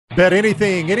Bet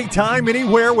anything, anytime,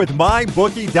 anywhere with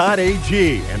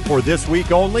MyBookie.ag. And for this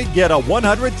week only, get a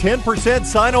 110%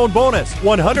 sign-on bonus.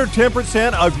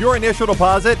 110% of your initial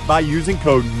deposit by using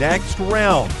code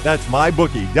NEXTROUND. That's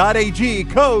MyBookie.ag,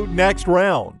 code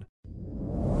NEXTROUND.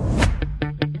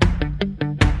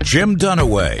 Jim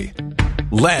Dunaway,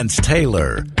 Lance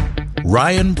Taylor,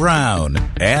 Ryan Brown,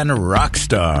 and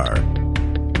Rockstar.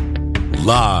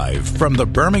 Live from the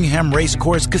Birmingham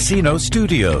Racecourse Casino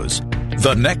Studios,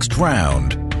 the Next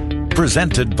Round,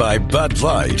 presented by Bud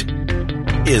Light,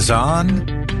 is on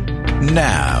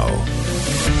now.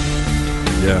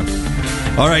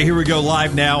 Yeah. All right, here we go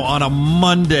live now on a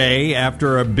Monday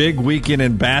after a big weekend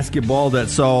in basketball that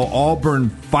saw Auburn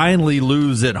finally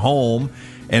lose at home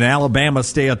and Alabama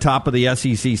stay atop of the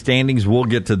SEC standings. We'll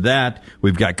get to that.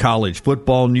 We've got college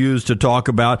football news to talk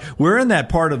about. We're in that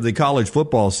part of the college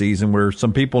football season where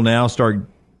some people now start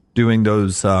doing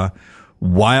those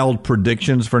wild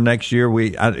predictions for next year.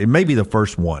 It may be the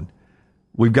first one.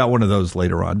 We've got one of those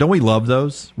later on. Don't we love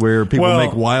those where people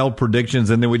make wild predictions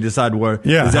and then we decide, is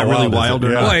that really wild or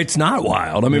not? Well, it's not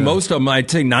wild. I mean, most of them, I'd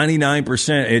say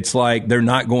 99%, it's like they're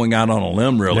not going out on a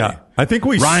limb, really. Yeah. I think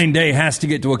Ryan Day has to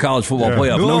get to a college football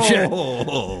playoff. No shit.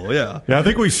 Yeah, I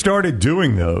think we started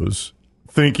doing those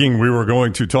thinking we were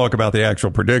going to talk about the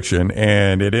actual prediction,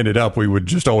 and it ended up we would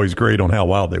just always grade on how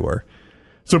wild they were.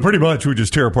 So pretty much we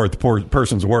just tear apart the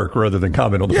person's work rather than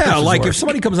comment on the person's work. If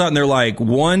somebody comes out and they're like,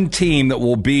 one team that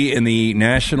will be in the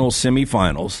national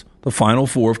semifinals, the Final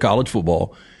Four of college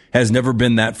football, has never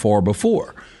been that far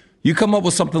before. You come up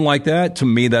with something like that, to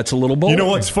me, that's a little bold. You know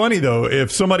what's funny, though?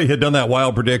 If somebody had done that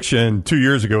wild prediction 2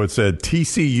 years ago, it said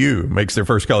TCU makes their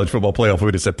first college football playoff, we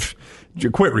would have said,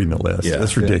 quit reading the list. Yeah,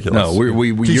 that's ridiculous. No,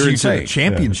 you're insane.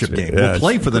 Championship game. We'll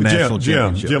play for the national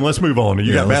championship. Jim, let's move on.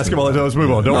 You got basketball. Let's move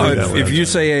on. Don't read that. If you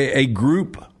say a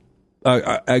group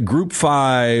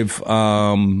 5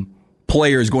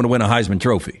 player is going to win a Heisman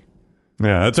Trophy.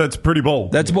 Yeah, that's pretty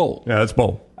bold. That's bold. Yeah, that's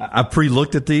bold. I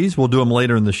pre-looked at these. We'll do them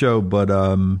later in the show, but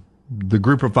the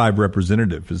group of 5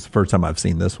 representative is the first time I've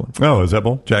seen this one. Oh, is that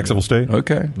bold? Jacksonville State?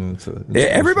 Okay.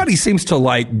 Everybody seems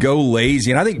to go lazy,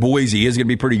 and I think Boise is going to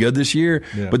be pretty good this year,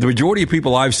 but the majority of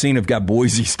people I've seen have got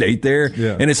Boise State there,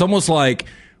 and it's almost like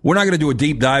we're not going to do a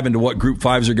deep dive into what Group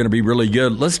 5s are going to be really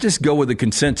good. Let's just go with the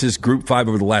consensus Group 5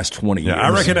 over the last 20 years. I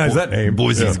recognize that name.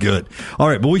 Boise's good. All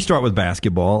right, but we start with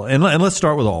basketball, and let's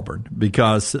start with Auburn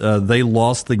because they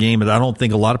lost the game, and I don't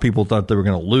think a lot of people thought they were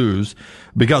going to lose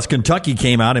because Kentucky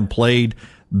came out and played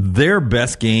their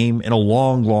best game in a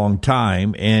long, long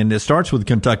time, and it starts with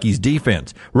Kentucky's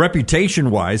defense.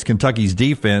 Reputation-wise, Kentucky's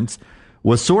defense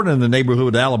was sort of in the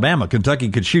neighborhood of Alabama. Kentucky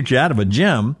could shoot you out of a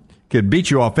gym, could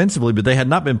beat you offensively, but they had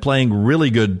not been playing really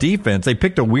good defense. They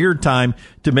picked a weird time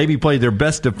to maybe play their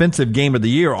best defensive game of the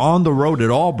year on the road at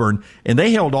Auburn, and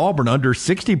they held Auburn under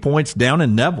 60 points down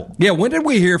in Neville. Yeah, when did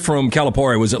we hear from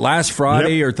Calipari? Was it last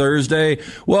Friday or Thursday?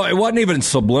 Well, it wasn't even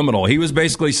subliminal. He was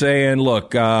basically saying,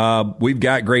 look, we've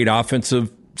got great offensive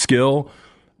skill,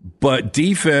 but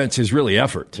defense is really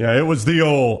effort. Yeah, it was the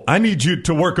old, I need you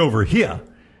to work over here.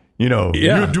 You're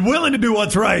willing to do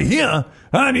what's right here.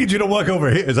 I need you to work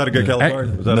over here. Is that a good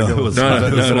Calipari? No,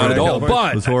 not at all.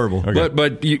 But it was horrible. Okay.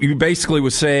 But you basically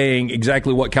was saying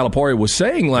exactly what Calipari was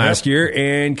saying last year,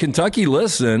 and Kentucky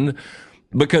listened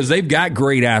because they've got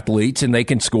great athletes and they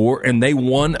can score, and they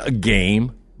won a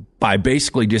game by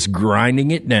basically just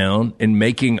grinding it down and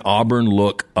making Auburn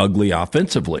look ugly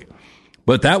offensively.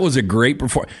 But that was a great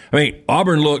performance. I mean,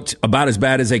 Auburn looked about as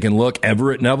bad as they can look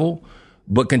ever at Neville.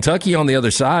 But Kentucky on the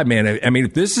other side, man, I mean,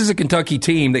 if this is a Kentucky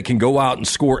team that can go out and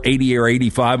score 80 or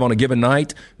 85 on a given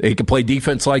night, they can play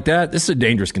defense like that, this is a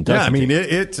dangerous Kentucky team. Yeah, I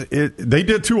mean, they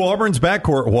did to Auburn's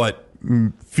backcourt what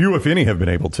few, if any, have been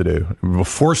able to do.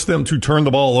 Forced them to turn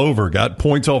the ball over, got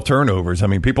points off turnovers. I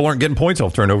mean, people aren't getting points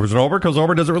off turnovers in Auburn because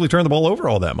Auburn doesn't really turn the ball over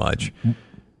all that much.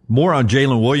 More on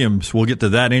Jalen Williams. We'll get to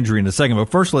that injury in a second. But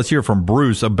first, let's hear from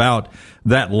Bruce about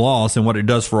that loss and what it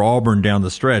does for Auburn down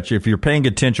the stretch. If you're paying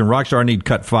attention, Rockstar, I need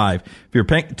cut 5. If you're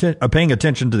paying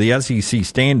attention to the SEC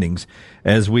standings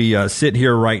as we sit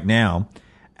here right now,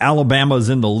 Alabama's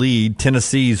in the lead.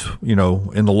 Tennessee's, in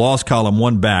the loss column,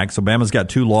 1 back. So Bama's got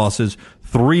 2 losses,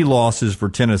 3 losses for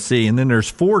Tennessee. And then there's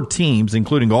 4 teams,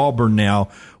 including Auburn now,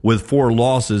 with 4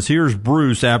 losses. Here's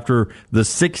Bruce after the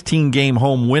 16-game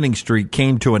home winning streak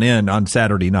came to an end on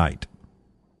Saturday night.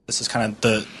 This is kind of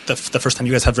the first time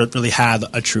you guys have really had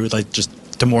a true,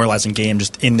 just demoralizing game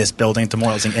just in this building,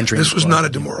 demoralizing entry. This was not a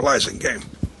demoralizing game.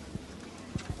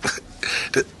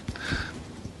 It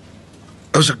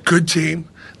was a good team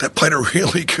that played a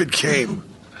really good game.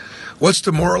 What's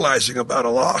demoralizing about a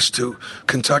loss to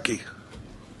Kentucky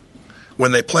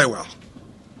when they play well?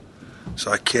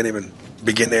 So I can't even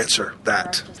begin to answer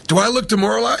that. Do I look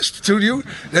demoralized to you?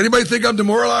 Anybody think I'm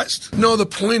demoralized? No, the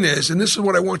point is, and this is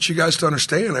what I want you guys to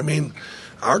understand, I mean,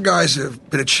 our guys have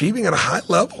been achieving at a high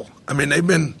level. I mean, they've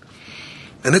been,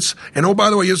 and oh, by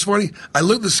the way, it's funny, I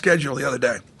looked at the schedule the other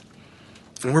day,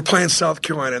 and we're playing South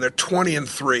Carolina, and they're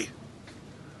 20-3.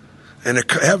 And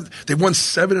they've won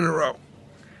 7 in a row.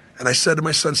 And I said to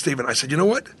my son, Stephen, I said, you know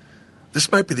what?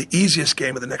 This might be the easiest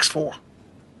game of the next 4.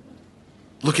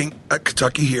 Looking at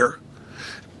Kentucky here,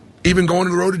 even going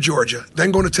to the road to Georgia,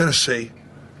 then going to Tennessee.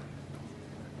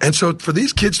 And so for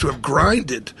these kids to have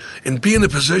grinded and be in the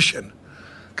position,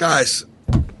 guys,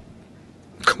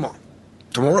 come on,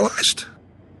 demoralized?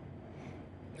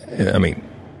 I mean,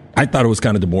 I thought it was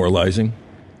kind of demoralizing.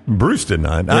 Bruce did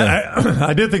not. Yeah.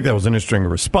 I did think that was an interesting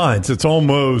response. It's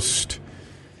almost,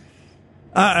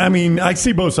 I mean, I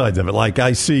see both sides of it. Like,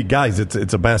 I see, guys,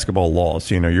 it's a basketball loss.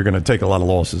 You know, you're going to take a lot of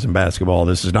losses in basketball.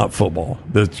 This is not football.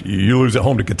 You lose at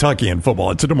home to Kentucky in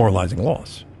football. It's a demoralizing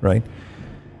loss, right?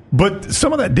 But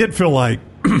some of that did feel like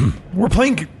we're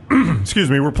playing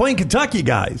Kentucky,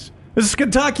 guys. This is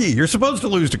Kentucky. You're supposed to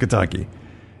lose to Kentucky.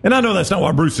 And I know that's not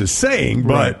what Bruce is saying,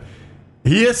 but Right.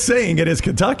 he is saying it is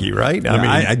Kentucky, right? Yeah,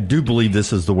 I do believe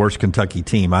this is the worst Kentucky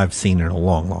team I've seen in a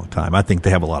long, long time. I think they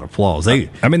have a lot of flaws. They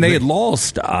had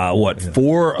lost,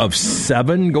 4 of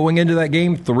 7 going into that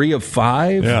game, 3 of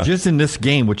 5? Yeah. just in this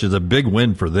game, which is a big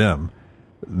win for them,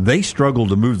 they struggled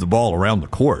to move the ball around the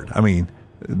court. I mean,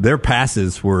 their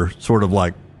passes were sort of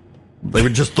like they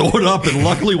would just throw it up, and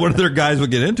luckily one of their guys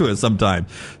would get into it sometime.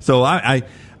 So I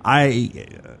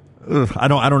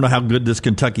don't know how good this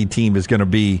Kentucky team is going to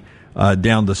be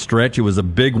down the stretch. It was a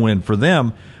big win for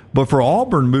them, but for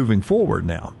Auburn moving forward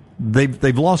now,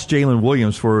 they've lost Jalen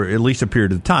Williams for at least a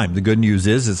period of time. The good news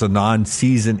is it's a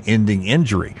non-season ending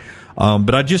injury.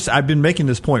 But I've been making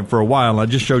this point for a while, and I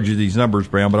just showed you these numbers,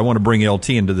 Brown, but I want to bring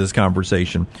LT into this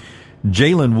conversation.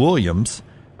 Jalen Williams,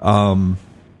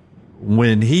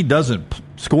 when he doesn't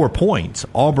score points,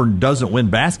 Auburn doesn't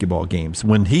win basketball games.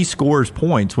 When he scores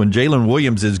points, when Jalen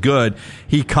Williams is good,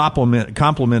 he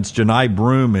compliments Janai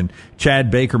Broome and Chad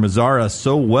Baker-Mazara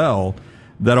so well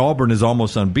that Auburn is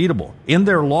almost unbeatable. In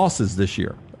their losses this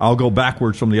year, I'll go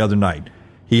backwards from the other night.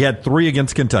 He had 3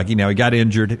 against Kentucky. Now, he got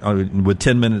injured with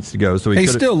 10 minutes to go. So he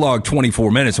still logged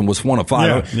 24 minutes and was 1 of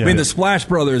 5. Yeah, I mean, the Splash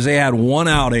Brothers, they had one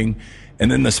outing,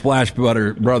 and then the Splash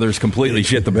Brothers completely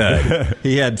shit the bed.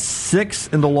 He had 6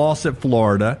 in the loss at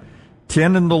Florida,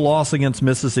 10 in the loss against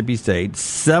Mississippi State,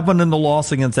 7 in the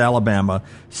loss against Alabama,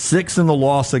 6 in the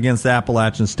loss against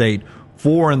Appalachian State,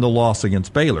 4 in the loss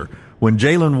against Baylor. When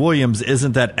Jalen Williams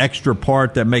isn't that extra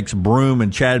part that makes Broome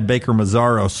and Chad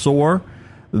Baker-Mazara soar,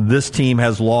 this team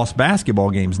has lost basketball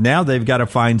games. Now they've got to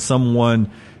find someone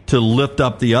to lift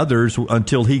up the others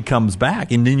until he comes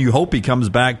back. And then you hope he comes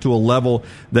back to a level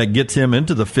that gets him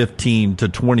into the 15 to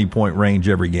 20-point range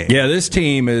every game. Yeah, this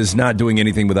team is not doing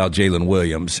anything without Jalen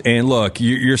Williams. And look,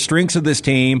 your strengths of this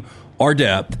team are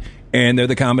depth, and they're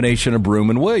the combination of Broome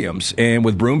and Williams. And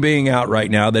with Broome being out right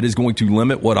now, that is going to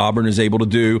limit what Auburn is able to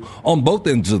do on both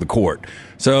ends of the court.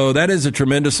 So that is a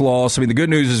tremendous loss. I mean, the good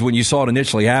news is when you saw it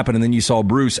initially happen and then you saw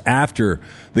Bruce after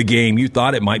the game, you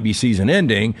thought it might be season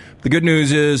ending. The good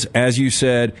news is, as you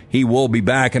said, he will be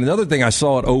back. And another thing, I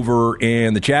saw it over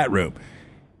in the chat room.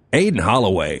 Aiden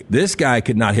Holloway, this guy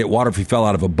could not hit water if he fell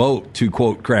out of a boat, to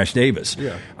quote Crash Davis.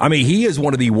 Yeah. I mean, he is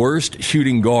one of the worst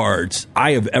shooting guards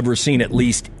I have ever seen, at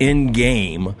least in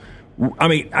game. I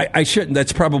mean, I shouldn't.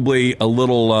 That's probably a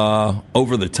little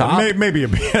over the top. Maybe a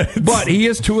bit. But he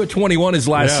is 2 of 21 his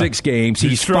last 6 games.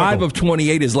 He's 5 of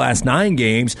 28 his last 9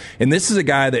 games. And this is a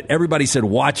guy that everybody said,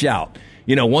 watch out.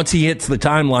 You know, once he hits the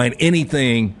timeline,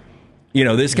 anything... You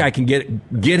know, this guy can get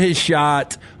his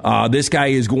shot. This guy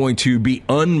is going to be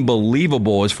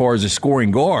unbelievable as far as a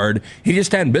scoring guard. He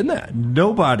just hadn't been that.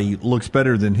 Nobody looks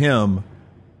better than him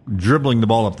dribbling the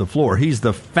ball up the floor. He's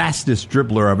the fastest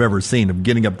dribbler I've ever seen of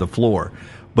getting up the floor.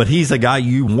 But he's a guy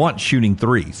you want shooting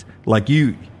threes. Like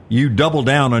you double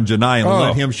down on Janai and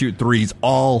let him shoot threes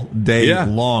all day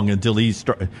long until he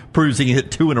proves he can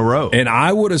hit 2 in a row. And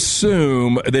I would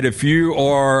assume that if you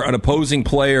are an opposing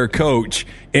player coach,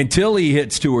 until he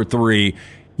hits 2 or 3,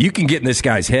 you can get in this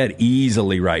guy's head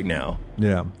easily right now.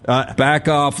 Yeah. Back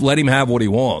off, let him have what he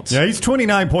wants. Yeah, he's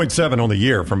 29.7 on the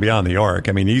year from beyond the arc.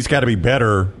 I mean, he's got to be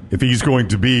better if he's going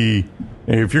to be...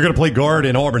 If you're going to play guard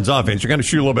in Auburn's offense, you're going to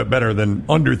shoot a little bit better than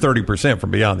under 30%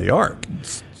 from beyond the arc.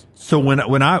 So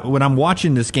when I'm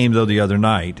watching this game, though, the other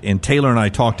night, and Taylor and I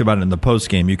talked about it in the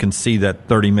postgame, you can see that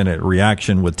 30-minute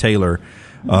reaction with Taylor,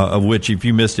 of which, if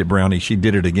you missed it, Brownie, she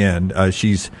did it again.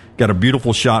 She's got a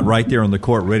beautiful shot right there on the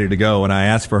court ready to go, and I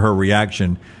asked for her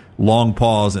reaction long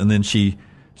pause, and then she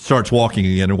starts walking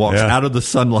again and walks out of the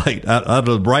sunlight, out of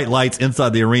the bright lights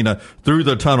inside the arena, through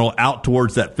the tunnel, out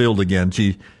towards that field again.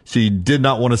 She did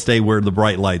not want to stay where the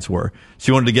bright lights were.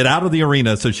 She wanted to get out of the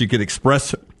arena so she could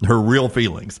express her real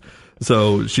feelings.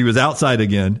 So she was outside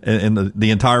again in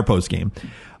the entire postgame.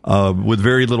 With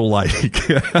very little lighting.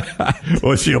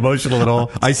 Was she emotional at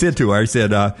all? I said to her,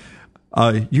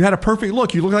 you had a perfect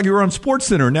look. You look like you were on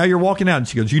SportsCenter. Now you're walking out. And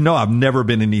she goes, I've never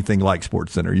been anything like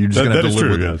SportsCenter. You're just going to have to live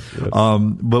with it. Yes.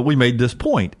 But we made this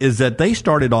point, is that they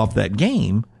started off that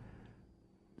game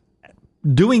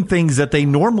doing things that they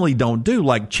normally don't do.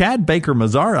 Like Chad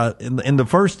Baker-Mazara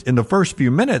in the first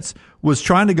few minutes was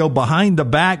trying to go behind the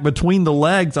back, between the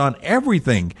legs on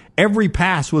everything. Every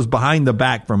pass was behind the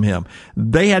back from him.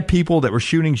 They had people that were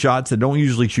shooting shots that don't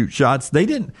usually shoot shots.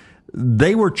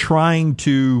 They were trying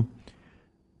to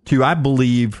I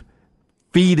believe,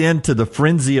 feed into the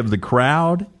frenzy of the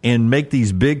crowd and make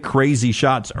these big crazy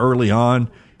shots early on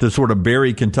to sort of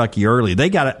bury Kentucky early. They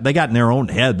got in their own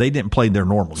head. They didn't play their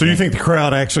normal game. You think the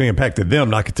crowd actually impacted them,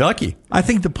 not Kentucky? I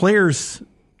think the players.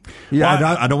 Yeah,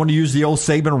 well, I don't want to use the old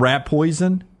Saban rat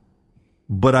poison,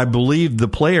 but I believe the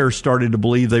players started to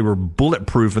believe they were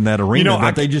bulletproof in that arena.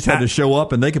 That they just had to show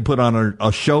up and they could put on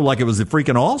a show like it was a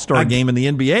freaking all-star game in the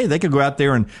NBA. They could go out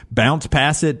there and bounce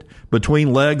pass it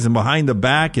between legs and behind the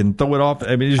back and throw it off.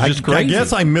 I mean, it's just crazy. I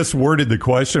guess I misworded the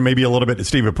question maybe a little bit to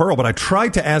Stephen Pearl, but I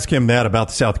tried to ask him that about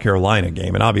the South Carolina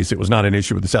game, and obviously it was not an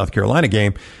issue with the South Carolina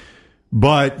game.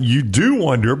 But you do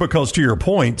wonder, because to your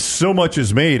point, so much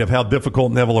is made of how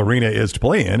difficult Neville Arena is to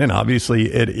play in, and obviously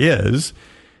it is.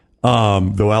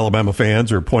 Though Alabama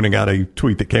fans are pointing out a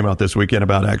tweet that came out this weekend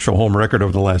about actual home record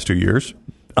over the last 2 years.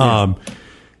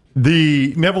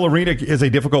 The Neville Arena is a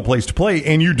difficult place to play,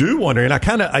 and you do wonder, and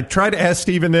I tried to ask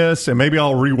Stephen this, and maybe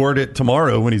I'll reword it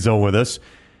tomorrow when he's on with us.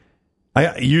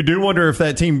 You do wonder if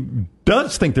that team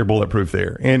does think they're bulletproof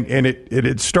there, and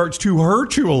it starts to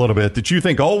hurt you a little bit that you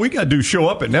think, all we got to do is show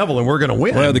up at Neville and we're going to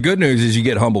win. Well, the good news is you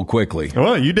get humbled quickly.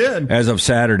 Well, you did. As of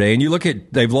Saturday, and you look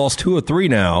at, they've lost 2 or 3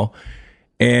 now,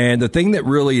 and the thing that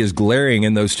really is glaring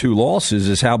in those 2 losses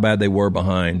is how bad they were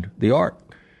behind the arc.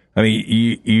 I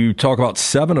mean, you talk about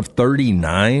 7 of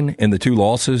 39 in the 2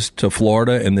 losses to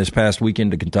Florida and this past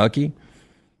weekend to Kentucky.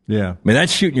 Yeah. I mean,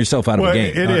 that's shooting yourself out of a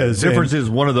game. It is. The difference is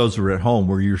one of those are at home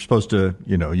where you're supposed to,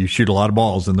 you shoot a lot of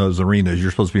balls in those arenas.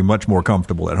 You're supposed to be much more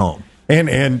comfortable at home. And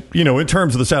in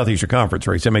terms of the Southeastern Conference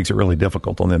race, it makes it really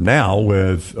difficult on them now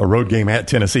with a road game at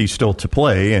Tennessee still to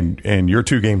play and you're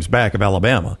 2 games back of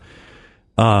Alabama.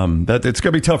 That it's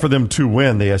going to be tough for them to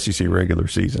win the SEC regular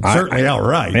season. Certainly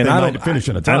outright. And they might finish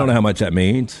in a tie. I don't know how much that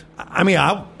means. I mean,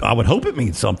 I would hope it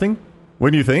means something.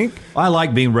 Wouldn't you think? I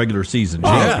like being regular season.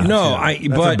 Yeah. That's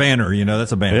a banner.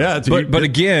 That's a banner. Yeah, but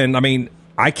again, I mean,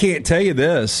 I can't tell you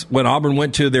this. When Auburn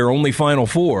went to their only Final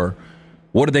Four,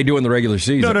 what did they do in the regular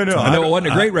season? No. I know it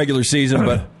wasn't a great regular season,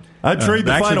 but I'd trade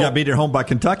the actually final. got beat at home by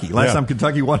Kentucky. Last time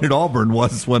Kentucky won at Auburn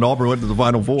was when Auburn went to the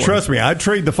Final Four. Trust me, I'd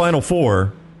trade the Final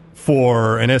Four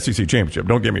for an SEC championship.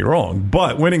 Don't get me wrong.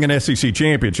 But winning an SEC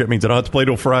championship means I don't have to play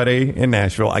till Friday in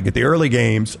Nashville. I get the early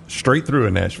games straight through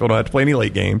in Nashville. Don't have to play any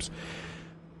late games.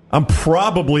 I'm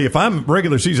probably, if I'm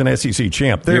regular season SEC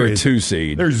champ, you're a 2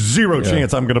 seed. There's zero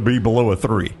chance I'm going to be below a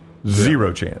 3.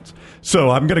 Zero chance.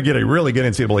 So I'm going to get a really good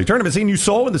NCAA tournament. See, and you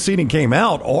saw when the seeding came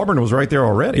out, Auburn was right there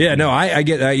already. Yeah, no, I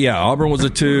get that. Yeah, Auburn was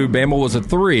a 2, Bama was a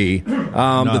 3.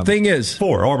 The thing is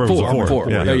 4. Auburn was a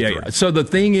 4. Yeah. So the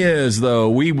thing is,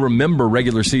 though, we remember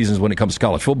regular seasons when it comes to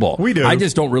college football. We do. I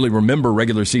just don't really remember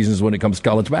regular seasons when it comes to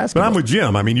college basketball. But I'm with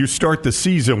Jim. I mean, you start the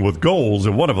season with goals,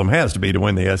 and one of them has to be to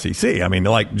win the SEC. I mean,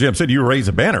 like Jim said, you raise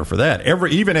a banner for that.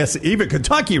 Even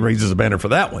Kentucky raises a banner for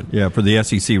that one. Yeah, for the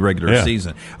SEC regular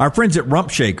season. Our friends at Rump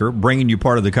Shaker bringing you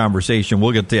part of the conversation.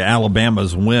 We'll get to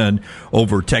Alabama's win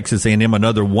over Texas A&M,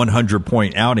 another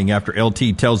 100-point outing after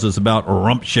LT tells us about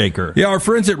Rump Shaker. Yeah, our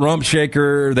friends at Rump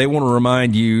Shaker, they want to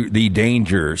remind you the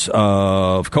dangers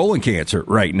of colon cancer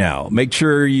right now. Make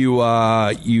sure you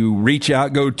reach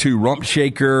out, go to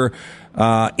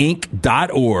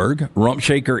rumpshakerinc.org,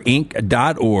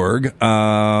 rumpshakerinc.org,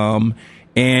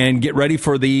 and get ready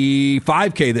for the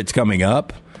 5K that's coming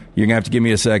up. You're going to have to give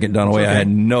me a second, Dunaway. Okay. I had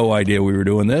no idea we were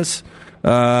doing this.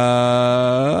 That's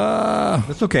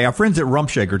okay. Our friends at Rump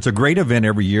Shaker, it's a great event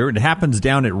every year. It happens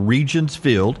down at Regents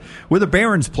Field where the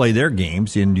Barons play their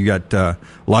games, and you got a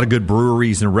lot of good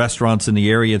breweries and restaurants in the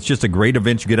area. It's just a great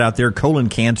event. You get out there. Colon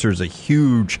cancer is a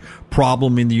huge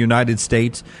problem in the United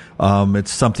States.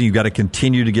 It's something you've got to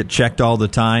continue to get checked all the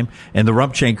time. And the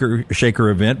Rump Shaker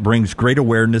event brings great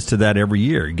awareness to that every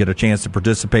year. You get a chance to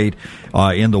participate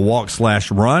in the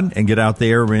walk/run and get out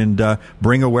there and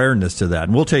bring awareness to that.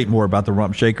 And we'll tell you more about the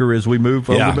Rump Shaker as we move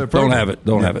a little bit further.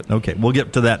 Don't have it. Okay, we'll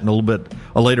get to that in a little bit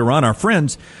later on. Our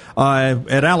friends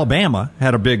at Alabama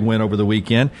had a big win over the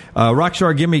weekend.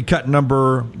 Rockstar, give me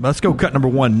let's go cut number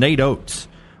one, Nate Oates,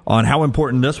 on how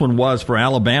important this one was for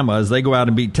Alabama as they go out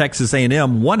and beat Texas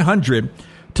A&M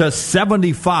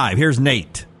 100-75. Here's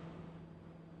Nate.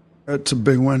 It's a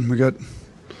big win. We got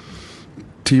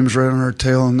teams right on our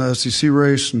tail in the SEC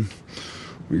race, and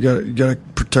you got to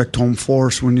protect home floor,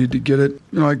 so we need to get it.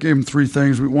 I gave them three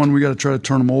things. One, we got to try to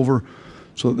turn them over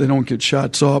so that they don't get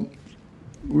shots up.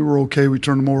 We were okay. We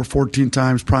turned them over 14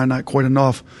 times, probably not quite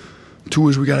enough. Two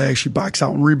is we got to actually box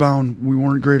out and rebound. We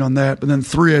weren't great on that. But then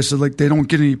three, I said, they don't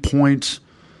get any points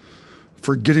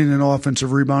for getting an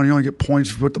offensive rebound. You only get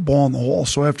points if you put the ball in the hole.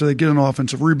 So after they get an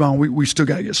offensive rebound, we still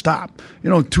got to get stopped.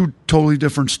 Two totally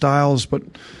different styles, but,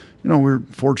 we were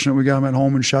fortunate we got them at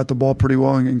home and shot the ball pretty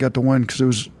well and got the win because it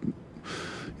was,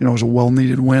 it was a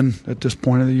well-needed win at this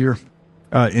point of the year.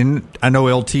 And I know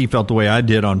LT felt the way I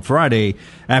did on Friday.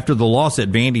 After the loss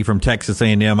at Vandy from Texas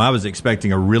A&M, I was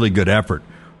expecting a really good effort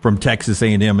from Texas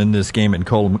A&M in this game in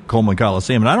Coleman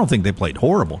Coliseum, and I don't think they played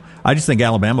horrible. I just think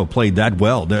Alabama played that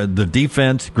well. The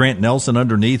defense, Grant Nelson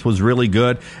underneath was really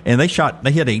good, and they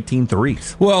hit 18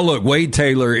 threes. Well, look, Wade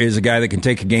Taylor is a guy that can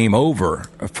take a game over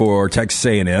for Texas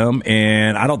A&M,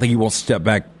 and I don't think he wants to step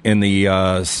back in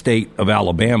the state of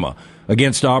Alabama.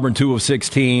 Against Auburn, 2 of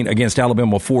 16. Against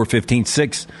Alabama, 4 of 15,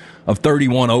 6 of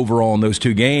 31 overall in those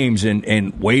two games,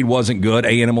 and Wade wasn't good.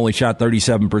 A&M only shot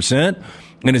 37%.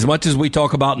 And as much as we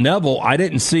talk about Neville, I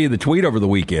didn't see the tweet over the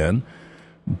weekend,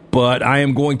 but I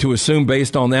am going to assume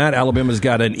based on that, Alabama's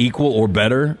got an equal or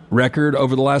better record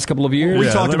over the last couple of years.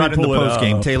 We talked about it in the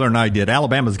postgame. Taylor and I did.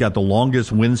 Alabama's got the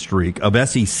longest win streak of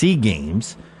SEC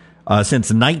games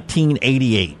since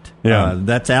 1988. Yeah.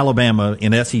 That's Alabama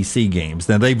in SEC games.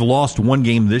 Now, they've lost one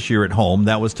game this year at home.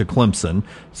 That was to Clemson.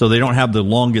 So they don't have the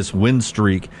longest win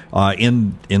streak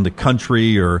in the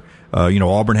country. Or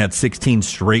Auburn had 16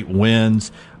 straight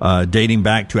wins dating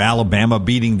back to Alabama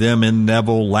beating them in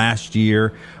Neville last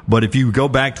year. But if you go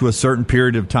back to a certain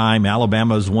period of time,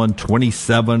 Alabama's won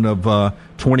 27 of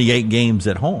 28 games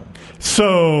at home.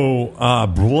 So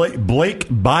Blake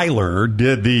Byler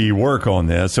did the work on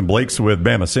this, and Blake's with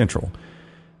Bama Central.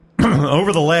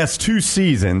 Over the last two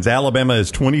seasons, Alabama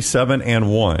is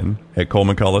 27-1 at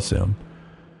Coleman Coliseum.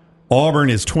 Auburn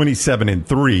is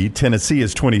 27-3. Tennessee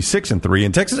is 26-3,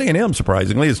 and Texas A&M,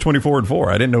 surprisingly, is 24-4.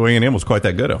 I didn't know A&M was quite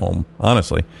that good at home,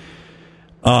 honestly.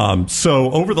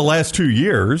 So over the last 2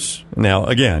 years, now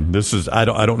again, this is I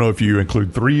don't know if you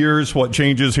include 3 years what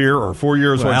changes here or 4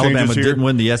 years what Alabama changes here. didn't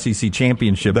win the SEC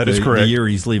championship. That is correct. The year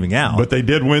he's leaving out, but they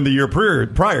did win the year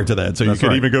prior to that, so you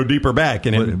could even go deeper back.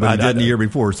 And but didn't the year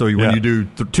before. So when you do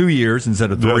 2 years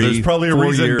instead of 3, there's probably a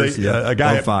reason years, a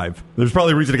guy at 5. There's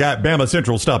probably a reason a guy at Bama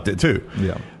Central stopped it too.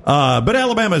 Yeah. But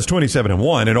Alabama is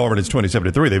 27-1 and Auburn is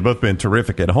 27-3. They've both been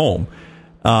terrific at home.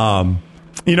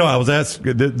 I was asked,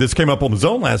 this came up on the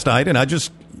Zone last night, and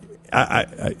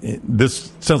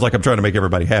this sounds like I'm trying to make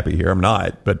everybody happy here. I'm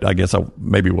not, but I guess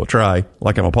maybe we'll try,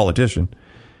 like I'm a politician.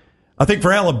 I think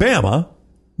for Alabama,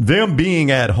 them being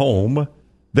at home,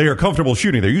 they are comfortable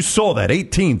shooting there. You saw that,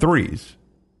 18 threes.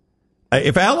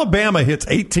 If Alabama hits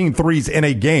 18 threes in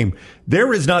a game,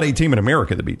 there is not a team in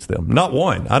America that beats them. Not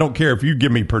one. I don't care if you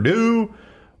give me Purdue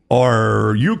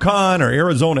or UConn or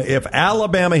Arizona. If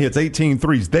Alabama hits 18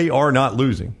 threes, they are not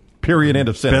losing. Period. End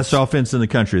of sentence. Best offense in the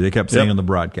country. They kept saying on the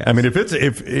broadcast. I mean, if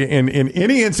in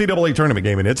any NCAA tournament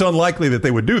game, and it's unlikely that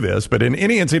they would do this, but in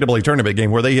any NCAA tournament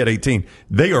game where they hit 18,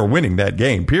 they are winning that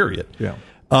game. Period. Yeah.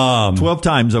 12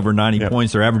 times over 90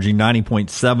 points. They're averaging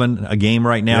 90.7 a game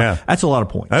right now. Yeah. That's a lot of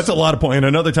points. That's a lot of points. And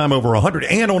another time over 100.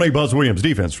 And on a Buzz Williams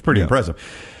defense. Pretty impressive.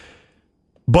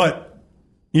 But,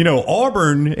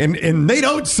 Auburn, and Nate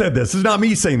Oates said this. This is not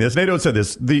me saying this. Nate Oates said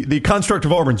this. The construct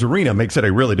of Auburn's arena makes it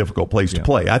a really difficult place to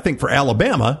play. I think for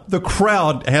Alabama, the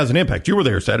crowd has an impact. You were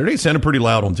there Saturday. It sounded pretty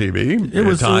loud on TV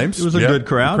at times. It was a good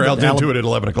crowd. The crowd's into it at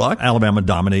 11 o'clock. Alabama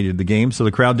dominated the game, so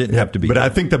the crowd didn't have to be. But I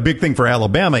think the big thing for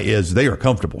Alabama is they are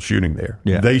comfortable shooting there.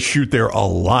 Yeah. They shoot there a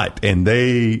lot, and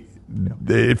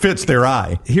it fits their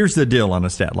eye. Here's the deal on a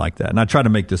stat like that, and I tried to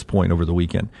make this point over the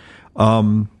weekend.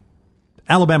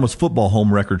 Alabama's football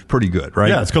home record's pretty good, right?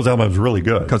 Yeah, it's because Alabama's really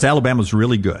good. Because Alabama's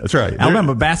really good. That's right.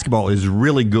 Alabama basketball is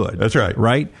really good. That's right.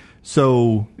 Right?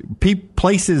 So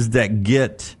places that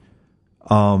get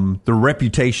the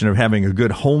reputation of having a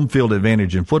good home field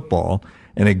advantage in football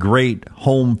And a great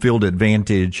home field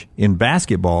advantage in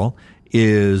basketball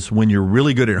is when you're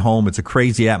really good at home. It's a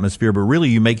crazy atmosphere, but really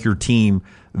you make your team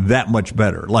that much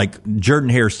better. Like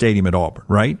Jordan-Hare Stadium at Auburn,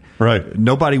 right? Right.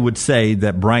 Nobody would say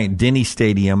that Bryant-Denny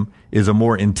Stadium is a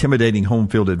more intimidating home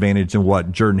field advantage than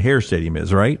what Jordan-Hare Stadium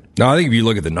is, right? No, I think if you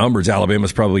look at the numbers,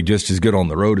 Alabama's probably just as good on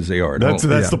the road as they are at home.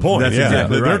 That's the point. That's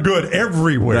exactly They're right. good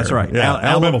everywhere. That's right. Yeah.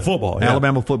 Alabama football. Yeah.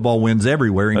 Alabama football wins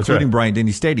everywhere, That's including right.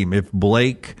 Bryant-Denny Stadium. If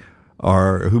Blake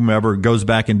or whomever goes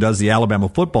back and does the Alabama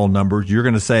football numbers, you're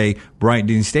going to say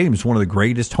Bryant-Denny Stadium is one of the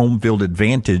greatest home field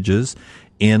advantages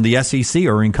in the SEC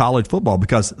or in college football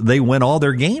because they win all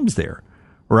their games there,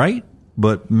 right?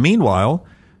 But meanwhile,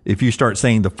 if you start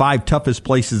saying the 5 toughest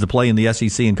places to play in the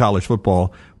SEC in college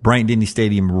football, Bryant-Denny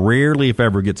Stadium rarely, if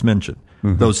ever, gets mentioned.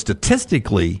 Mm-hmm. Though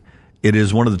statistically, it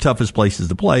is one of the toughest places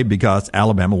to play because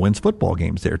Alabama wins football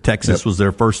games there. Texas was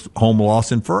their first home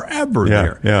loss in forever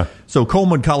there. Yeah. So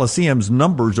Coleman Coliseum's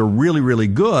numbers are really, really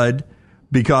good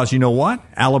because you know what?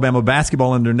 Alabama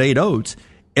basketball under Nate Oates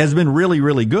has been really,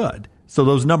 really good. So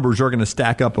those numbers are going to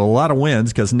stack up a lot of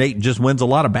wins because Nate just wins a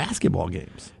lot of basketball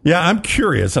games. Yeah, I'm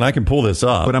curious, and I can pull this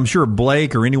up. But I'm sure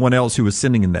Blake or anyone else who is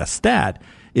sending in that stat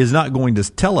is not going to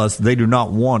tell us they do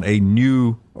not want a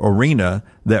new arena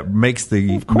that makes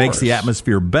the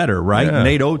atmosphere better, right? Yeah.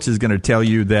 Nate Oates is going to tell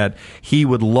you that he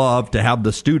would love to have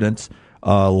the students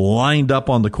lined up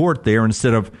on the court there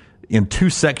instead of in 2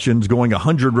 sections going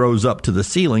 100 rows up to the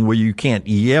ceiling where you can't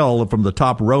yell from the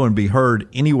top row and be heard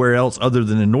anywhere else other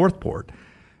than in Northport.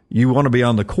 You want to be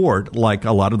on the court like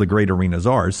a lot of the great arenas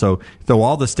are. So throw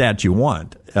all the stats you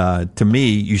want. To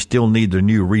me, you still need the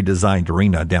new redesigned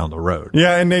arena down the road.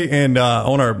 Yeah, and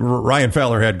on our Ryan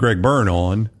Fowler had Greg Byrne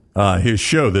on his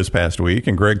show this past week,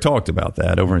 and Greg talked about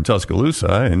that over in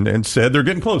Tuscaloosa and said they're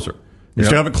getting closer. They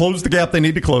still haven't closed the gap they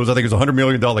need to close. I think it's a $100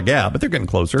 million gap, but they're getting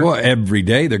closer. Well, every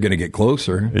day they're going to get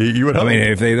closer. You would hope. I mean,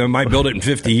 if they might build it in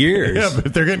 50 years. Yeah,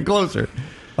 but they're getting closer.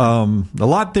 A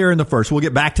lot there in the first. We'll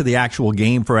get back to the actual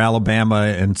game for Alabama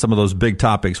and some of those big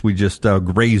topics we just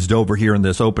grazed over here in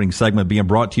this opening segment, being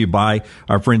brought to you by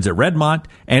our friends at Redmont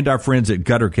and our friends at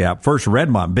Gutter Cap. First,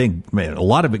 Redmont, a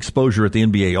lot of exposure at the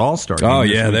NBA All-Star game. Oh,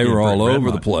 yeah, they were all over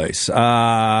the place.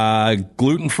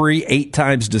 Gluten-free, 8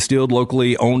 times distilled,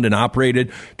 locally owned and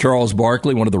operated. Charles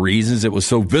Barkley, one of the reasons it was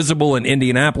so visible in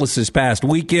Indianapolis this past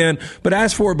weekend. But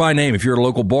ask for it by name. If you're at a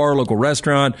local bar, local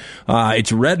restaurant,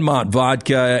 it's Redmont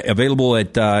Vodka. Available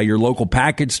at your local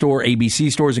package store,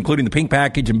 ABC stores, including the Pink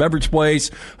Package and Beverage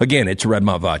Place. Again, it's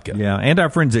Redmont Vodka. Yeah, and our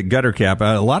friends at Gutter Cap.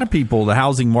 A lot of people, the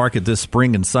housing market this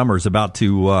spring and summer is about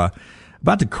to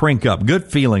crank up.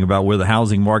 Good feeling about where the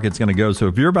housing market's going to go. So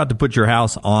if you're about to put your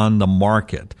house on the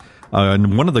market,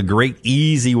 and one of the great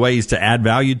easy ways to add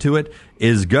value to it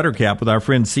is Gutter Cap with our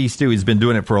friend C. Stu. He's been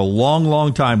doing it for a long,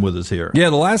 long time with us here. Yeah,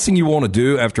 the last thing you want to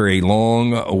do after a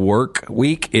long work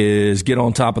week is get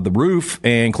on top of the roof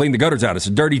and clean the gutters out. It's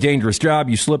a dirty, dangerous job.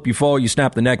 You slip, you fall, you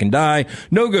snap the neck and die.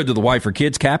 No good to the wife or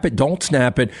kids. Cap it. Don't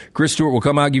snap it. Chris Stewart will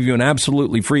come out, give you an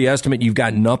absolutely free estimate. You've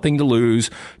got nothing to lose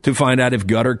to find out if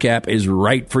Gutter Cap is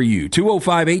right for you.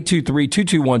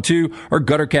 205-823-2212 or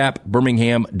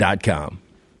guttercapbirmingham.com.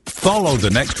 Follow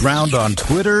The Next Round on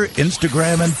Twitter,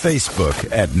 Instagram, and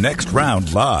Facebook at Next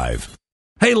Round Live.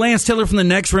 Hey, Lance Taylor from The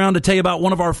Next Round to tell you about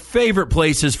one of our favorite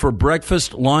places for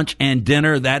breakfast, lunch, and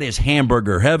dinner. That is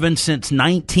Hamburger Heaven since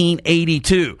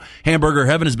 1982. Hamburger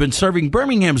Heaven has been serving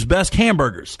Birmingham's best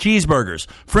hamburgers, cheeseburgers,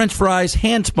 French fries,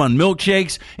 hand-spun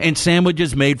milkshakes, and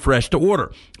sandwiches made fresh to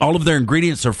order. All of their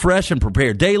ingredients are fresh and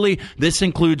prepared daily. This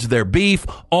includes their beef,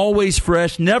 always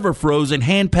fresh, never frozen,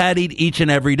 hand-pattied each and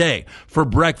every day. For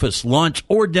breakfast, lunch,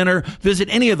 or dinner, visit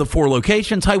any of the 4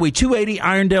 locations, Highway 280,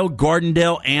 Irondale,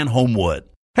 Gardendale, and Homewood.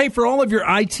 Hey, for all of your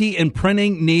IT and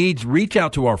printing needs, reach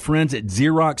out to our friends at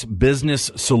Xerox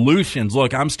Business Solutions.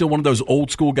 Look, I'm still one of those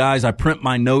old school guys. I print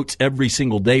my notes every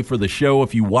single day for the show.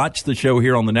 If you watch the show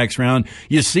here on The Next Round,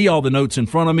 you see all the notes in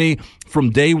front of me. From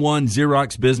day one,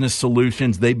 Xerox Business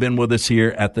Solutions, they've been with us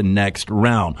here at The Next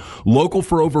Round. Local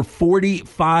for over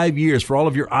 45 years. For all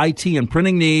of your IT and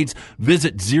printing needs,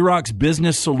 visit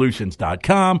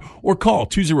XeroxBusinessSolutions.com or call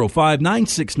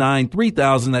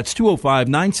 205-969-3000. That's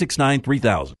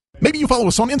 205-969-3000. Maybe you follow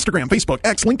us on Instagram, Facebook,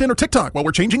 X, LinkedIn, or TikTok. While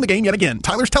we're changing the game yet again,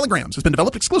 Tyler's Telegrams has been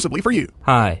developed exclusively for you.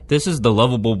 Hi, this is the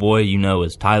lovable boy you know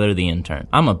as Tyler the Intern.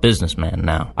 I'm a businessman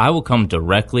now. I will come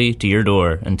directly to your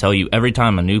door and tell you every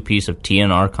time a new piece of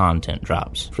TNR content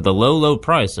drops. For the low, low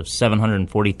price of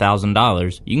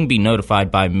 $740,000, you can be notified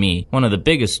by me, one of the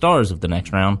biggest stars of The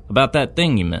Next Round, about that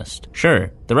thing you missed.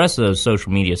 Sure, The rest of those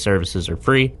social media services are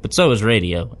free, but so is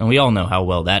radio, and we all know how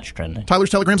well that's trending. Tyler's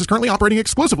Telegrams is currently operating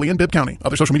exclusively in Bibb County.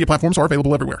 Other social media platforms are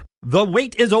available everywhere. The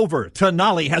wait is over.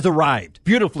 Tonali has arrived.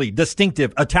 Beautifully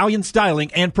distinctive Italian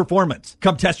styling and performance.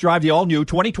 Come test drive the all-new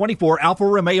 2024 Alfa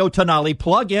Romeo Tonali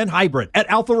plug-in hybrid at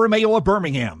Alfa Romeo of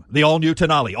Birmingham. The all-new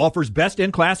Tonali offers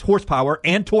best-in-class horsepower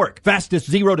and torque,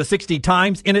 fastest 0 to 60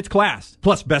 times in its class,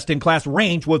 plus best-in-class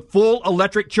range with full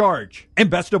electric charge. And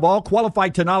best of all,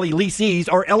 qualified Tonali leasees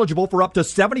are eligible for up to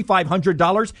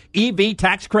 $7,500 EV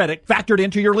tax credit factored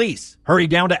into your lease. Hurry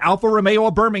down to Alfa Romeo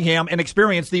of Birmingham and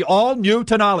experience the all-new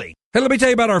Tonali. Hey, let me tell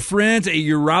you about our friends at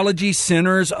Urology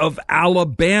Centers of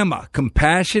Alabama.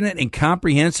 Compassionate and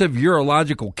comprehensive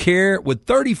urological care with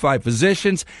 35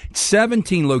 physicians,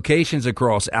 17 locations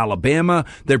across Alabama.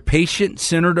 Their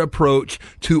patient-centered approach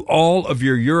to all of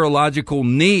your urological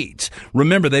needs.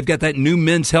 Remember, they've got that new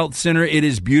men's health center. It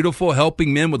is beautiful,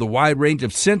 helping men with a wide range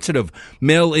of sensitive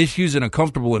male issues in a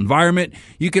comfortable environment.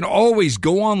 You can always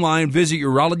go online, visit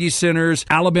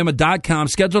UrologyCentersAlabama.com,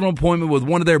 schedule an appointment with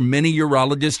one of their many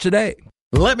urologists today.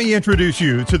 Let me introduce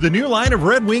you to the new line of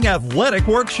Red Wing Athletic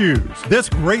Work Shoes. This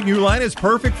great new line is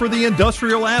perfect for the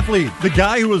industrial athlete, the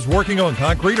guy who is working on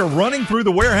concrete or running through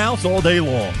the warehouse all day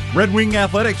long. Red Wing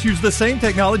Athletics use the same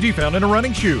technology found in a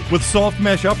running shoe, with soft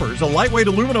mesh uppers, a lightweight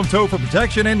aluminum toe for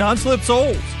protection, and non-slip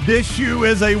soles. This shoe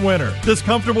is a winner. This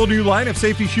comfortable new line of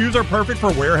safety shoes are perfect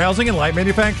for warehousing and light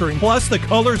manufacturing. Plus, the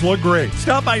colors look great.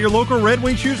 Stop by your local Red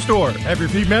Wing shoe store, have your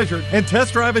feet measured, and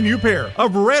test drive a new pair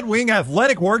of Red Wing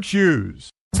Athletic Work Shoes.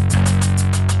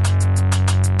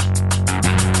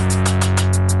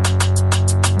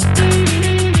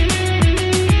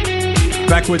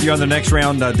 Back with you on the next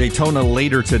round, Daytona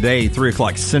later today, 3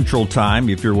 o'clock Central Time.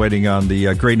 If you're waiting on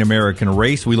the Great American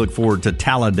Race, we look forward to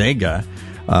Talladega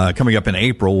coming up in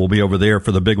April. We'll be over there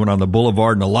for the big one on the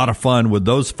Boulevard, and a lot of fun with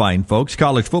those fine folks.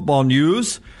 College football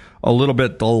news a little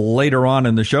bit later on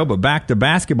in the show, but back to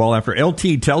basketball after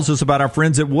LT tells us about our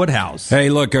friends at Woodhouse.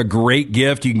 Hey, look, a great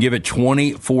gift. You can give it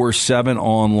 24/7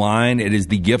 online. It is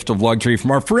the gift of luxury from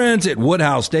our friends at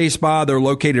Woodhouse Day Spa. They're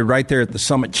located right there at the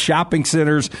Summit Shopping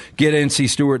Centers. Get NC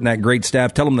Stewart and that great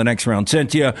staff. Tell them the next round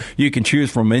sent you. You can choose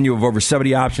from a menu of over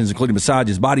 70 options, including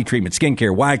massages, body treatment,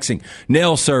 skincare, waxing,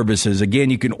 nail services.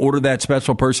 Again, you can order that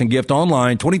special person gift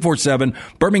online 24/7,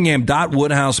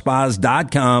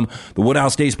 birmingham.woodhousespas.com. The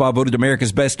Woodhouse Day Spa voted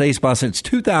America's best day spa since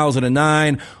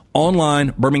 2009.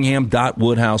 Online,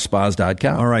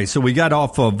 birmingham.woodhousespas.com. All right, so we got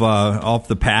off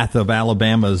the path of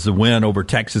Alabama's win over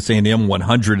Texas A&M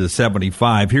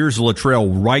 100-75. Here's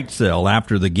Latrell Wrightsell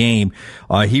after the game.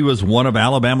 He was one of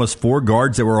Alabama's 4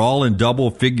 guards that were all in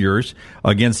double figures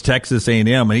against Texas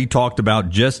A&M, and he talked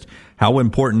about just how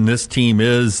important this team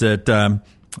is at,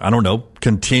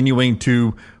 continuing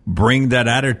to bring that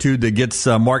attitude that gets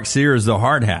Mark Sears the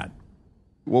hard hat.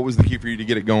 What was the key for you to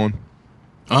get it going?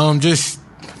 Just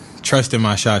trusting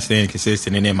my shot, staying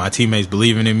consistent, and then my teammates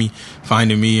believing in me,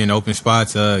 finding me in open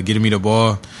spots, getting me the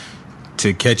ball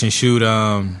to catch and shoot.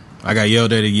 I got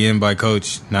yelled at again by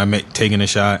coach not taking a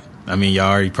shot. I mean, y'all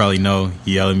already probably know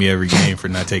he yelled at me every game for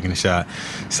not taking a shot.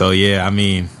 So, yeah,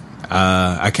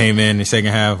 I came in the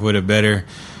second half with a better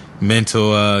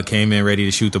mental, came in ready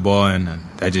to shoot the ball, and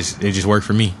it just worked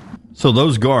for me. So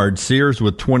those guards, Sears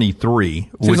with 23.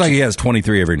 Seems like he has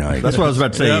 23 every night. That's what I was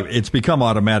about to say. Yep. It's become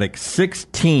automatic.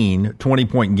 16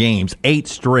 20-point games, 8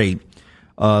 straight.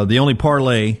 The only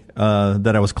parlay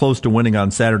that I was close to winning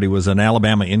on Saturday was an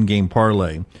Alabama in-game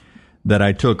parlay that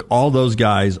I took all those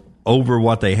guys over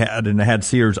what they had, and I had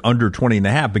Sears under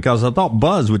 20.5 because I thought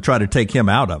Buzz would try to take him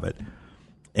out of it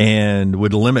and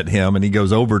would limit him, and he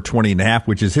goes over 20.5,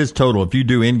 which is his total. If you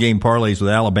do in-game parlays with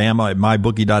Alabama at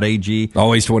mybookie.ag,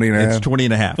 always 20.5. It's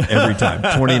 20.5 every time.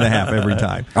 20.5 every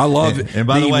time. I love it. And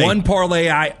by the way, one parlay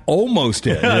I almost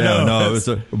did. No, it was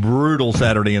a brutal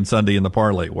Saturday and Sunday in the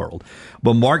parlay world.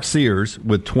 But Mark Sears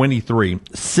with 23,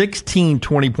 16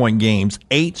 20-point games,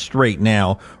 8 straight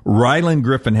now. Ryland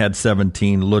Griffin had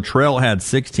 17. Latrell had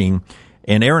 16.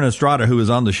 And Aaron Estrada, who was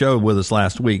on the show with us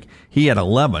last week, he had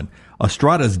 11.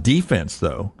 Estrada's defense,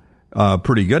 though,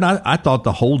 pretty good. I thought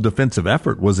the whole defensive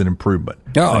effort was an improvement.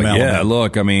 Oh, yeah.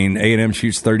 Look, A&M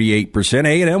shoots 38%.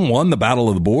 A&M won the battle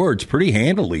of the boards pretty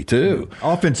handily, too.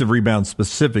 Offensive rebounds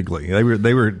specifically.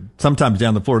 They were sometimes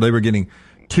down the floor. They were getting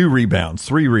 2 rebounds,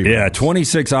 3 rebounds. Yeah,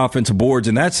 26 offensive boards,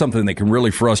 and that's something that can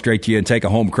really frustrate you and take a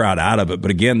home crowd out of it. But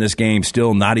again, this game's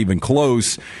still not even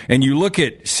close. And you look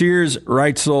at Sears,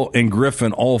 Wrightsell, and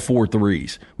Griffin, all 4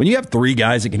 threes. When you have 3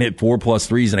 guys that can hit 4+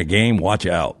 threes in a game, watch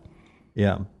out.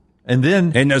 Yeah. And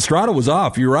Estrada was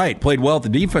off. You're right. Played well at the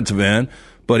defensive end,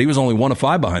 but he was only 1 of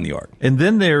 5 behind the arc. And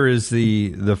then there is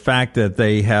the fact that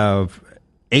they have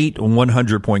 8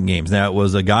 100-point games. Now, it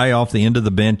was a guy off the end of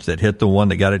the bench that hit the one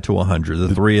that got it to 100,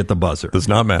 the 3 at the buzzer. Does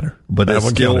not matter. But it's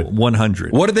still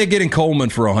 100. What did they get in Coleman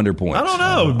for 100 points? I don't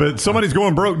know, but somebody's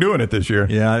going broke doing it this year.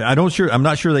 Yeah, I'm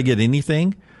not sure they get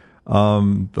anything.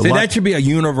 That should be a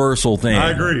universal thing. I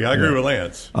agree with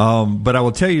Lance. But I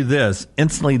will tell you this.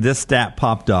 Instantly, this stat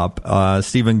popped up.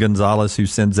 Steven Gonzalez, who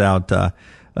sends out the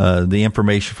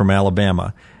information from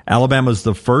Alabama. Alabama's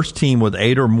the first team with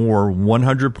 8 or more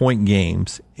 100-point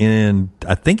games in,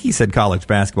 I think he said college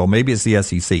basketball. Maybe it's the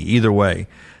SEC. Either way,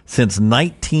 since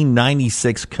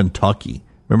 1996 Kentucky.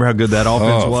 Remember how good that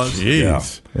offense was?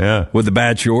 Jeez. Yeah. With the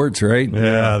bad shorts, right?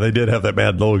 Yeah, they did have that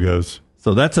bad logos.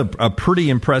 So that's a pretty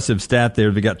impressive stat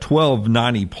there. They got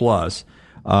 1290 plus.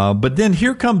 But then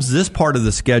here comes this part of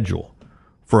the schedule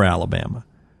for Alabama.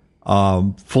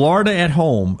 Florida at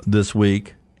home this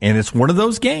week, and it's one of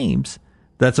those games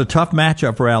that's a tough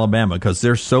matchup for Alabama because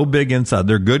they're so big inside.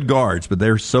 They're good guards, but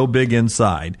they're so big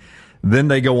inside. Then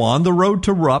they go on the road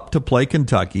to Rupp to play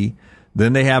Kentucky.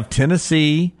 Then they have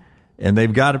Tennessee, and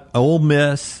they've got Ole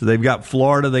Miss. They've got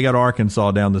Florida. They got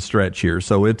Arkansas down the stretch here.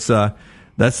 So it's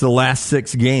that's the last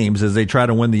 6 games as they try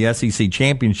to win the SEC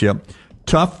championship.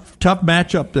 Tough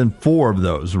matchup in 4 of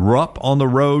those. Rupp on the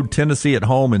road, Tennessee at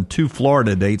home, and 2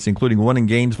 Florida dates, including one in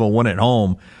Gainesville, one at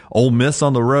home. Ole Miss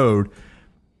on the road.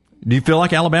 Do you feel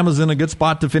like Alabama's in a good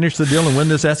spot to finish the deal and win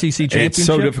this SEC championship? It's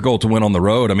so difficult to win on the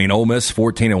road. I mean, Ole Miss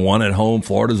 14-1 at home.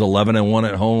 Florida's 11-1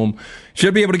 at home.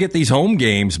 Should be able to get these home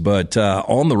games, but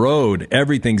on the road,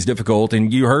 everything's difficult.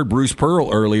 And you heard Bruce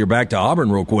Pearl earlier, back to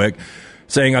Auburn real quick,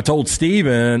 saying, I told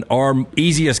Steven our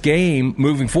easiest game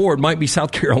moving forward might be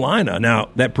South Carolina. Now,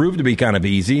 that proved to be kind of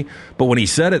easy, but when he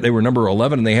said it, they were number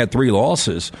 11 and they had 3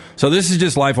 losses. So this is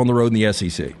just life on the road in the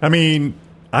SEC. I mean,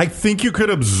 I think you could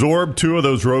absorb 2 of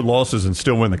those road losses and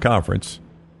still win the conference.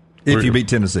 If you beat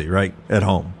Tennessee, right, at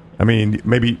home. I mean,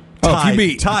 maybe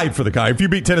tied for the conference. If you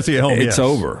beat Tennessee at home, it's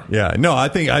over. Yeah, no, I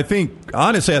think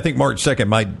honestly, I think March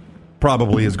 2nd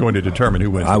probably is going to determine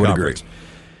who wins the conference. Agree.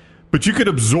 But you could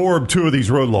absorb 2 of these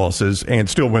road losses and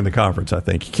still win the conference, I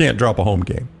think. You can't drop a home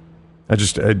game.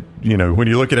 When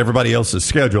you look at everybody else's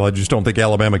schedule, I just don't think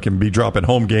Alabama can be dropping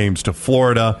home games to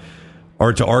Florida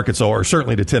or to Arkansas or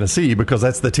certainly to Tennessee because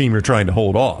that's the team you're trying to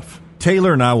hold off.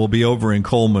 Taylor and I will be over in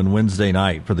Coleman Wednesday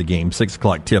night for the game, 6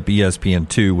 o'clock tip,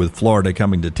 ESPN2, with Florida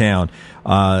coming to town.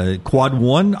 Quad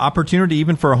 1 opportunity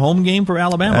even for a home game for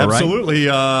Alabama, Absolutely.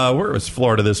 Right? Where was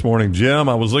Florida this morning, Jim?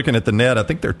 I was looking at the net. I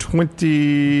think they're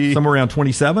 20. Somewhere around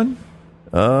 27?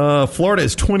 Florida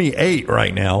is 28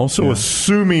 right now. So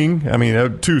assuming,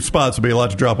 2 spots would be a lot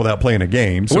to drop without playing a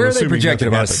game. So where are they projected?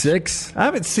 About 6? I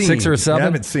haven't seen. 6 or 7? I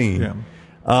haven't seen. Yeah.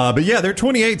 But yeah, they're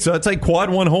 28, so it's a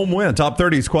quad 1 home win. Top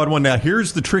 30 is quad 1. Now,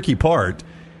 here's the tricky part.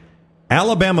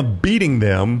 Alabama beating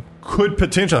them could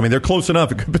potentially, they're close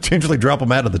enough, it could potentially drop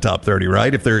them out of the top 30,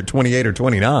 right? If they're at 28 or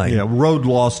 29. Yeah, road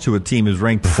loss to a team who's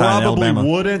ranked behind Alabama.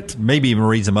 Wouldn't. Maybe even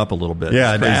raise them up a little bit.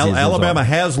 Yeah, Alabama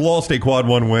has lost a quad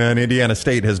 1 win. Indiana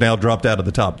State has now dropped out of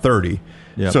the top 30.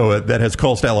 Yep. So that has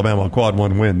cost Alabama a quad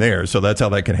 1 win there. So that's how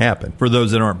that can happen. For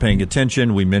those that aren't paying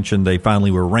attention, we mentioned they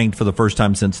finally were ranked for the first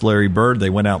time since Larry Bird. They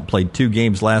went out and played 2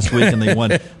 games last week, and they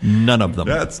won none of them.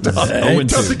 That's tough.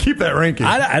 It's tough to keep that ranking.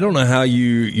 I don't know how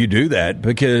you do that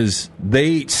because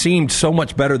they seemed so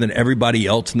much better than everybody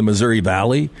else in the Missouri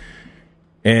Valley.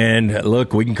 And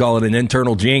look, we can call it an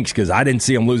internal jinx because I didn't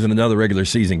see them losing another regular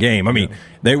season game.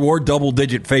 They were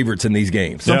double-digit favorites in these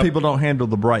games. Some people don't handle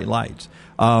the bright lights.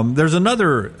 There's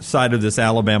another side of this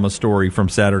Alabama story from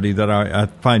Saturday that I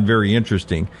find very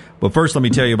interesting. But first, let me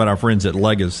tell you about our friends at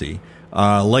Legacy.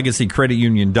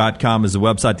 LegacyCreditUnion.com is the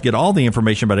website to get all the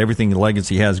information about everything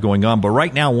Legacy has going on. But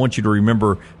right now, I want you to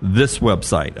remember this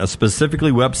website, a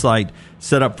specifically website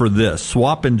set up for this,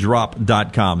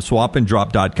 swapanddrop.com,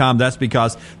 swapanddrop.com. That's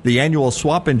because the annual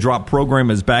Swap and Drop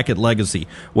program is back at Legacy.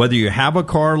 Whether you have a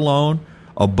car loan,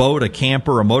 a boat, a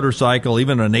camper, a motorcycle,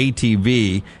 even an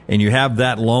ATV, and you have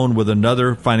that loan with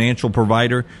another financial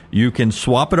provider, you can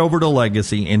swap it over to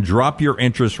Legacy and drop your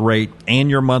interest rate and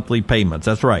your monthly payments.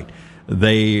 That's right.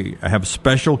 They have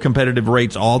special competitive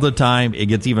rates all the time. It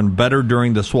gets even better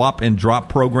during the Swap and Drop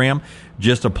program.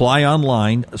 Just apply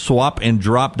online,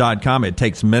 swapanddrop.com. It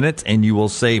takes minutes, and you will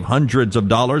save hundreds of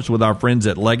dollars with our friends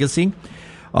at Legacy.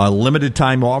 Limited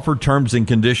time offer. Terms and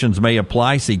conditions may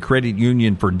apply. See Credit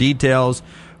Union for details.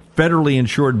 Federally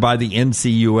insured by the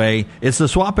NCUA. It's the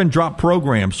Swap and Drop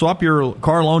program. Swap your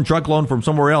car loan, truck loan from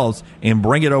somewhere else and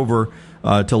bring it over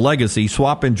to Legacy.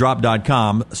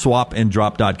 Swapanddrop.com.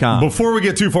 Swapanddrop.com. Before we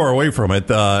get too far away from it,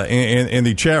 in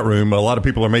the chat room, a lot of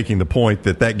people are making the point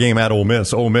that game at Ole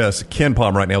Miss,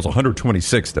 KenPom right now is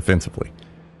 126 defensively.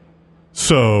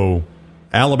 So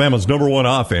Alabama's number one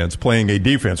offense playing a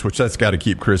defense, which that's got to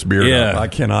keep Chris Beard up. I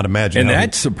cannot imagine. And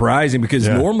that's surprising because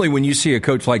normally when you see a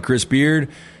coach like Chris Beard,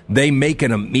 they make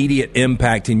an immediate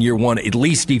impact in year one, at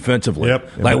least defensively.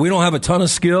 Like, we don't have a ton of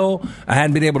skill. I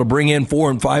hadn't been able to bring in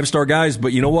 4- and 5-star guys,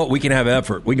 but you know what? We can have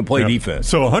effort. We can play defense.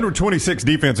 So 126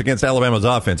 defense against Alabama's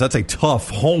offense. That's a tough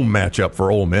home matchup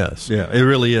for Ole Miss. Yeah, it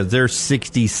really is. They're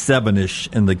 67-ish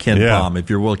in the Ken Pom if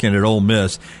you're looking at Ole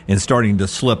Miss and starting to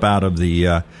slip out of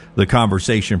the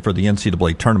conversation for the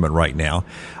NCAA tournament right now.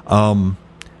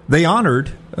 They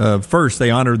honored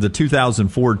the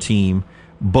 2004 team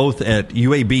both at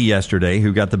UAB yesterday,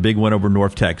 who got the big win over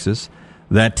North Texas.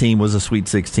 That team was a Sweet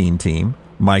 16 team,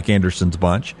 Mike Anderson's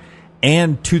bunch,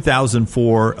 and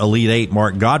 2004 Elite Eight,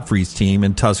 Mark Gottfried's team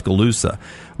in Tuscaloosa.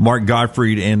 Mark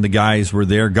Gottfried and the guys were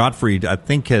there. Gottfried, I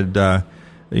think, had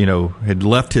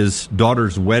left his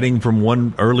daughter's wedding from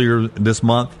one earlier this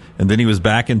month, and then he was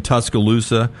back in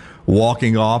Tuscaloosa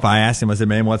walking off. I asked him, I said,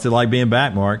 man, what's it like being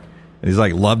back, Mark? And he's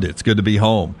like, loved it. It's good to be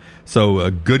home. So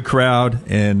a good crowd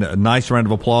and a nice round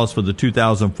of applause for the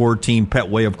 2014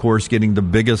 Petway, of course, getting the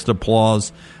biggest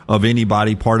applause of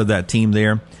anybody part of that team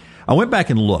there. I went back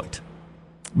and looked.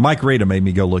 Mike Rada made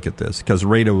me go look at this because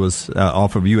Rada was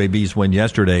off of UAB's win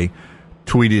yesterday,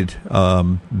 tweeted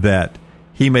that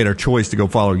he made a choice to go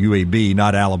follow UAB,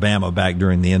 not Alabama, back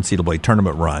during the NCAA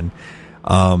tournament run,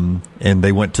 and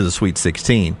they went to the Sweet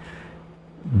 16.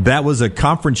 That was a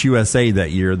Conference USA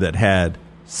that year that had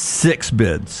 6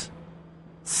 bids.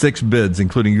 6 bids,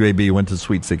 including UAB, went to the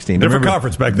Sweet 16. Different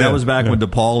conference back then. That was back when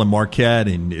DePaul and Marquette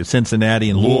and Cincinnati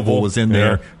and Louisville was in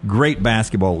there. Great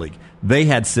basketball league. They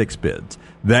had 6 bids.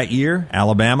 That year,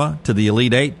 Alabama to the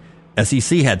Elite Eight,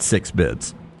 SEC had 6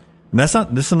 bids. And this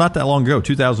is not that long ago,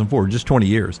 2004, just 20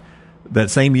 years. That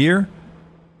same year,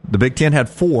 the Big Ten had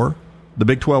 4. The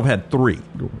Big 12 had 3.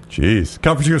 Jeez.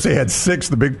 Conference USA had 6.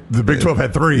 The Big 12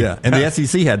 had 3. Yeah, and the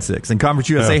SEC had 6. And Conference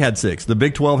USA had 6. The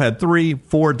Big 12 had 3,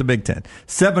 4 at the Big 10.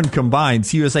 7 combined.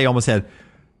 CUSA almost had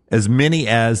as many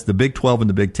as the Big 12 and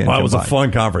the Big 10 Well, it was a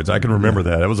fun conference. I can remember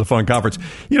that. It was a fun conference.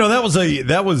 You know, that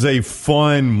was a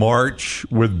fun March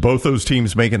with both those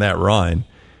teams making that run.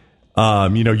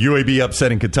 UAB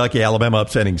upsetting Kentucky, Alabama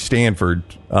upsetting Stanford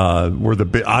were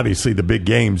obviously the big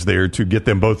games there to get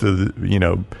them both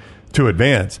to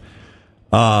advance.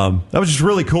 That was just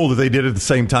really cool that they did it at the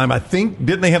same time. I think,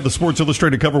 didn't they have the Sports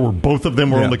Illustrated cover where both of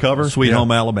them were on the cover? Sweet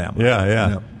Home Alabama.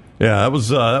 Yeah. That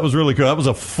was really cool. That was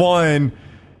a fun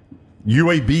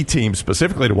UAB team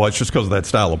specifically to watch just because of that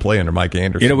style of play under Mike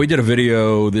Anderson. We did a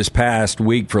video this past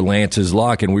week for Lance's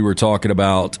Lock, and we were talking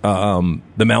about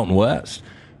the Mountain West.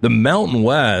 The Mountain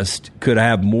West could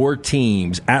have more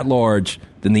teams at large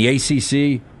than the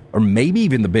ACC or maybe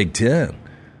even the Big Ten.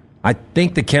 I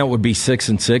think the count would be 6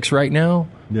 and 6 right now.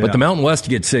 Yeah. But the Mountain West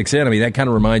to get 6 in, that kind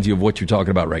of reminds you of what you're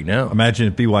talking about right now. Imagine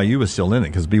if BYU was still in it,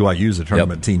 because BYU is a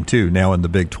tournament team too, now in the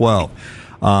Big 12.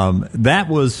 That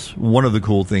was one of the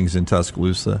cool things in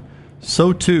Tuscaloosa.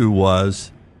 So too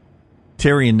was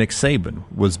Terry and Nick Saban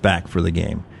was back for the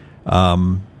game.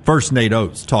 First, Nate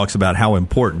Oates talks about how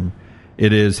important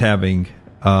it is having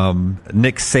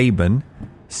Nick Saban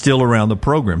still around the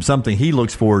program, something he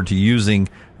looks forward to using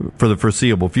for the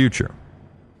foreseeable future.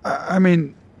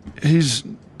 He's,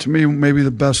 to me, maybe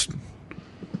the best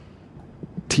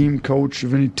team coach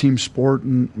of any team sport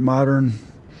in modern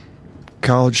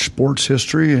college sports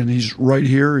history, and he's right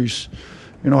here.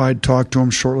 I talked to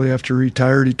him shortly after he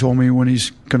retired. He told me when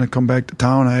he's going to come back to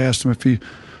town. I asked him if he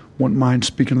wouldn't mind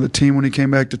speaking to the team when he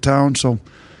came back to town, so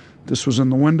this was in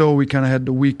the window. We kind of had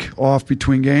the week off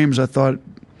between games. I thought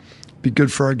it'd be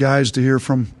good for our guys to hear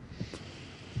from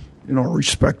a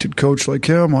respected coach like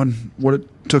him on what it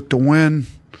took to win.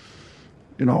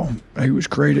 He was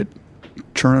great at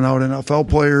churning out NFL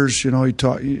players. He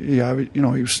taught.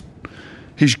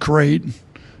 He's great.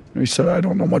 He said, "I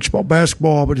don't know much about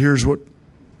basketball, but here's what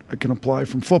I can apply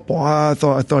from football." I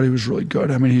thought he was really good.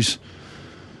 He's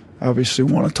obviously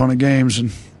won a ton of games,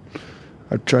 and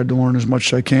I've tried to learn as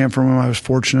much as I can from him. I was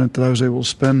fortunate that I was able to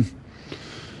spend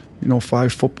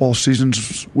 5 football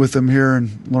seasons with him here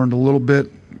and learned a little bit.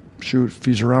 Shoot, if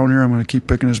he's around here, I'm going to keep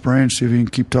picking his brain, see if he can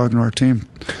keep talking to our team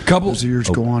as the years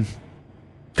go on.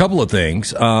 Couple of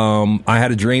things. I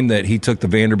had a dream that he took the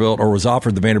Vanderbilt or was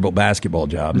offered the Vanderbilt basketball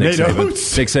job. Nick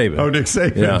Saban. Oh, Nick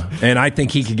Saban. Yeah, and I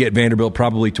think he could get Vanderbilt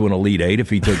probably to an Elite Eight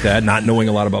if he took that, not knowing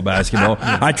a lot about basketball.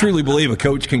 I truly believe a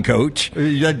coach can coach.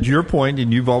 Your point,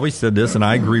 and you've always said this, and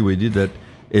I agree with you, that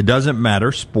it doesn't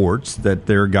matter sports, that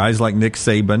there are guys like Nick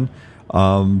Saban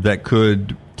that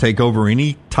could take over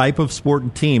any type of sport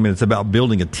and team, and it's about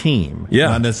building a team,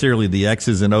 not necessarily the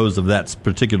X's and O's of that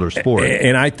particular sport.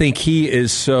 And I think he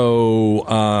is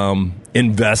so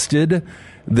invested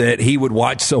that he would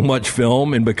watch so much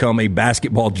film and become a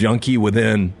basketball junkie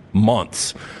within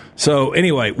months. So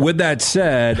anyway, with that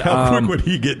said, how quick would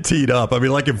he get teed up? I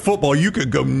mean, like in football, you could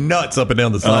go nuts up and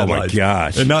down the sidelines. Oh my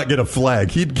gosh, and not get a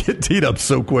flag. He'd get teed up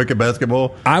so quick in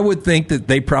basketball. I would think that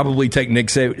they probably take Nick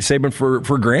Saban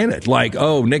for granted. Like,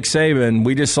 oh, Nick Saban,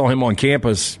 we just saw him on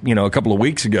campus, a couple of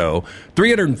weeks ago.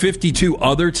 352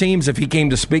 other teams, if he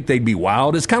came to speak, they'd be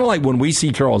wild. It's kind of like when we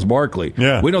see Charles Barkley.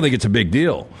 Yeah. We don't think it's a big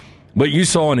deal. But you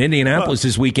saw in Indianapolis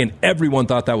this weekend, everyone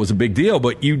thought that was a big deal.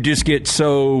 But you just get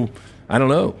so, I don't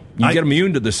know, you get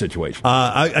immune to this situation.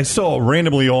 I saw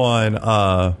randomly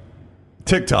on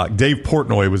TikTok, Dave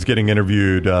Portnoy was getting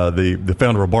interviewed, the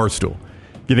founder of Barstool,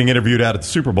 getting interviewed out at the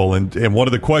Super Bowl. And one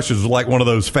of the questions was like one of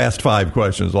those Fast Five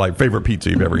questions, like favorite pizza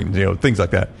you've ever eaten, things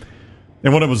like that.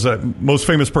 And one of was most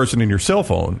famous person in your cell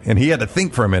phone. And he had to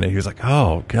think for a minute. He was like,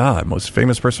 oh, God, most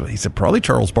famous person. He said, probably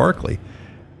Charles Barkley.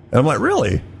 And I'm like,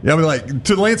 really? Yeah, I mean, like,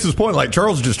 to Lance's point, like,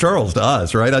 Charles is just Charles to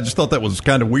us, right? I just thought that was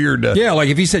kind of weird. Yeah, like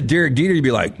if he said Derek Jeter, you'd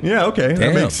be like, yeah, okay,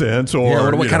 that makes sense.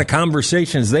 Or what kind of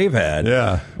conversations they've had.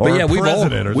 Yeah. But yeah,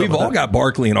 we've all got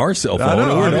Barkley in our cell phone.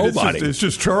 We're nobody. It's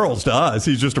just Charles to us.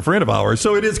 He's just a friend of ours.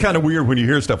 So it is kind of weird when you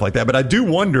hear stuff like that. But I do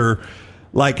wonder,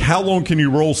 like, how long can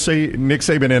you roll Nick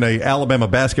Saban in a Alabama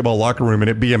basketball locker room and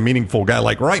it be a meaningful guy?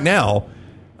 Like right now,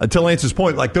 until Lance's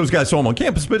point, like those guys saw him on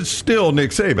campus, but it's still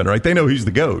Nick Saban, right? They know he's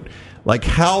the GOAT. Like,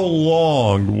 how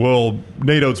long will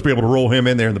Nate Oates be able to roll him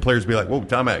in there and the players be like, whoa,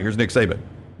 time out, here's Nick Saban.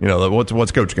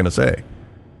 What's Coach going to say?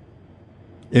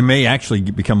 It may actually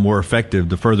become more effective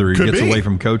the further he gets away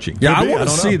from coaching. Yeah, I want to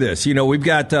see this. We've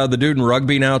got the dude in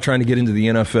rugby now trying to get into the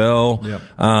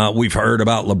NFL. Yep. We've heard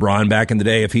about LeBron back in the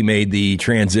day. If he made the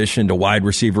transition to wide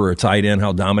receiver or tight end,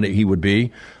 how dominant he would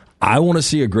be. I want to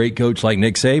see a great coach like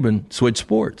Nick Saban switch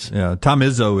sports. Yeah, Tom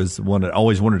Izzo is one that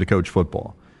always wanted to coach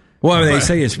football. Well, they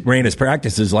say he ran his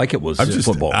practices like it was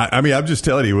football. I'm just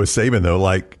telling you with Saban, though,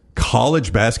 like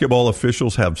college basketball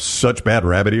officials have such bad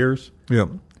rabbit ears. Yep.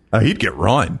 He'd get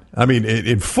run. I mean,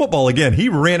 in football, again, he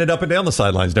ran it up and down the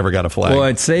sidelines, never got a flag. Well,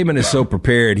 and Saban is so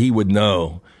prepared, he would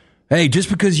know. Hey, just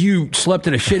because you slept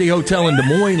in a shitty hotel in Des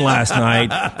Moines last night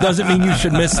doesn't mean you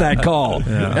should miss that call.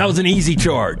 Yeah. That was an easy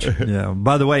charge. Yeah.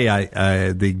 By the way,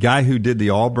 the guy who did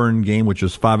the Auburn game, which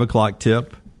was 5:00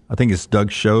 tip, I think it's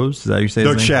Doug Shows. Is that how you say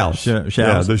Doug his name?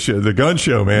 Shows. Yeah, the gun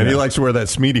show, man. Yeah. He likes to wear that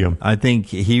smedium. I think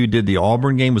he did the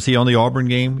Auburn game. Was he on the Auburn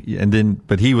game?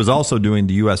 But he was also doing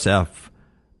the USF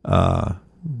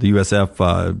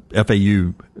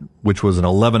FAU, which was an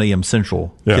 11 a.m.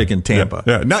 Central kick in Tampa.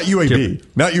 Yeah. Not UAB.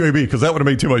 Not UAB, because that would have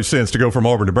made too much sense to go from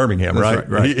Auburn to Birmingham,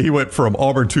 right? He went from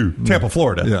Auburn to Tampa,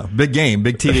 Florida. Yeah. Big game,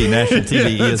 big TV, national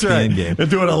TV, ESPN game.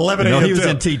 And doing 11 a.m. He was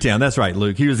in T-Town. That's right,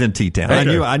 Luke. He was in T-Town.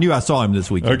 Okay. I knew I saw him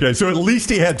this weekend. Okay, so at least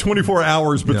he had 24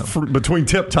 hours between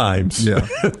tip times to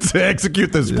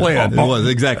execute this plan. It was,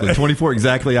 exactly. 24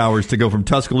 exactly hours to go from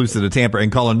Tuscaloosa to Tampa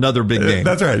and call another big game.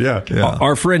 That's right, yeah.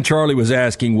 Our friend Charlie was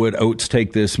asking, would Oates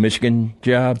take this Michigan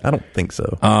job? I don't think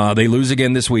so. They lose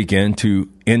again this weekend to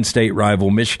in-state rival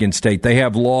Michigan State. They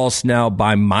have lost now,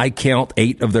 by my count,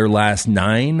 8 of their last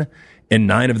 9 and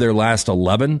 9 of their last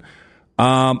 11.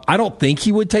 I don't think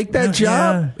he would take that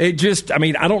job. Yeah.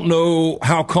 I don't know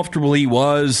how comfortable he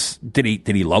was. Did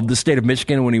he love the state of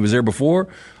Michigan when he was there before?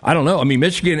 I don't know. I mean,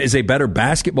 Michigan is a better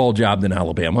basketball job than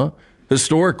Alabama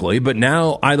historically, but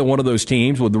now either one of those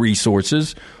teams with the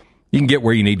resources, you can get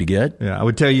where you need to get. Yeah, I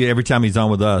would tell you every time he's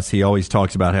on with us, he always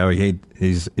talks about how he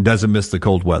doesn't miss the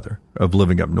cold weather of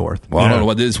living up north. Well, I don't know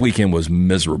what this weekend was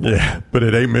miserable. Yeah, but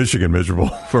it ain't Michigan miserable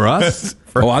for us.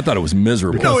 I thought it was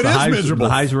miserable. No, it is miserable.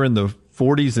 The highs were in the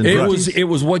 40s and it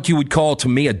was what you would call to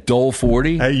me a dull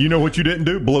 40. Hey, you know what you didn't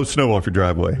do? Blow snow off your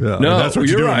driveway. Yeah. No, that's what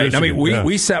you're right. I mean,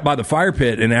 we sat by the fire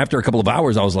pit, and after a couple of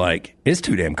hours, I was like, it's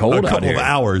too damn cold out here. A couple of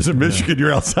hours. In Michigan,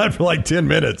 you're outside for like 10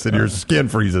 minutes, and your skin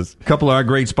freezes. A couple of our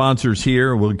great sponsors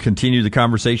here. We'll continue the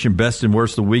conversation. Best and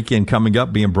worst of the weekend coming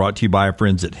up, being brought to you by our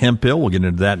friends at Hemp Hill. We'll get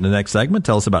into that in the next segment.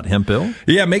 Tell us about Hemp Hill.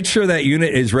 Yeah, make sure that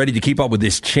unit is ready to keep up with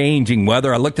this changing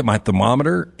weather. I looked at my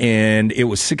thermometer, and it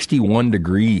was 61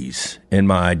 degrees in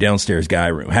my downstairs guy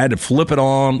room. Had to flip it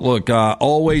on. Look,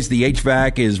 always the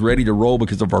HVAC is ready to roll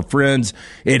because of our friends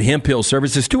at Hemp Hill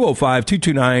Services.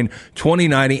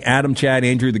 205-229-2090. Adam, Chad,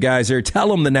 Andrew, the guys there. Tell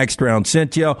them the next round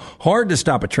sent you. Hard to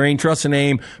stop a train. Trust the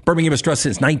name. Birmingham has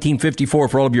trusted since 1954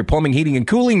 for all of your plumbing, heating, and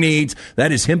cooling needs.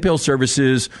 That is Hemp Hill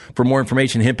Services. For more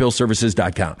information,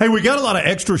 hemphillservices.com. Hey, we got a lot of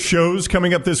extra shows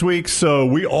coming up this week, so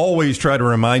we always try to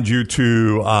remind you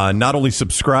to not only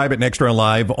subscribe at Next Round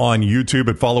Live on YouTube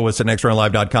and follow us at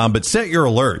nextroundlive.com, but set your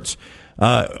alerts.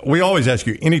 We always ask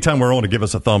you anytime we're on to give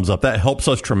us a thumbs up. That helps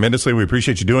us tremendously. We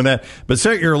appreciate you doing that. But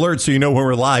set your alerts so you know when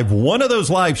we're live. One of those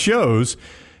live shows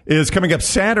is coming up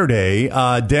Saturday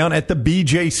down at the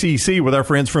BJCC with our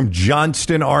friends from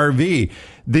Johnston RV.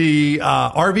 The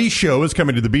RV show is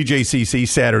coming to the BJCC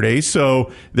Saturday,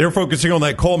 so they're focusing on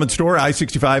that Coleman store,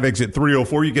 I-65 exit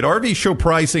 304. You get RV show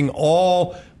pricing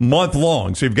all month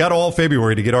long, so you've got all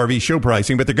February to get RV show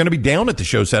pricing, but they're going to be down at the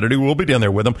show Saturday. We'll be down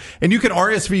there with them, and you can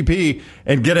RSVP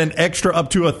and get an extra up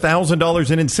to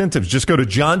 $1,000 in incentives. Just go to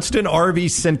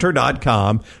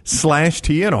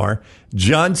johnstonrvcenter.com/TNR,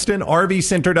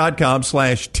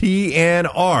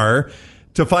 johnstonrvcenter.com/TNR,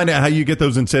 to find out how you get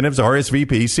those incentives.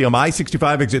 RSVP. See them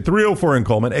I-65 exit 304 in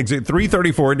Coleman, exit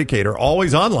 334 in Decatur.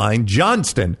 Always online,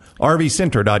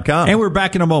 johnstonrvcenter.com. And we're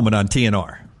back in a moment on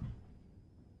TNR.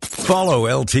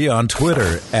 Follow LT on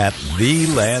Twitter at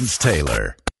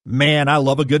 @TheLanceTaylor. Man, I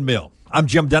love a good meal. I'm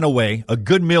Jim Dunaway. A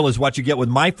good meal is what you get with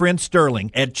my friend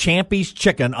Sterling at Champy's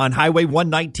Chicken on Highway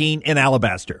 119 in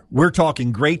Alabaster. We're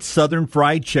talking great southern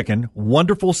fried chicken,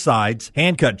 wonderful sides,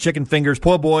 hand-cut chicken fingers,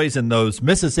 po' boys, and those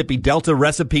Mississippi Delta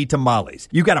recipe tamales.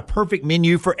 You got a perfect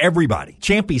menu for everybody.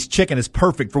 Champy's Chicken is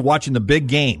perfect for watching the big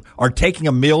game, or taking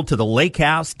a meal to the lake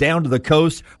house, down to the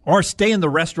coast, or stay in the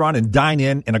restaurant and dine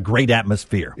in a great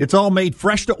atmosphere. It's all made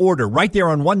fresh to order right there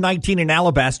on 119 in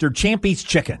Alabaster. Champy's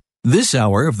Chicken. This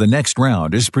hour of The Next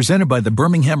Round is presented by the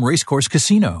Birmingham Racecourse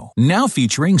Casino, now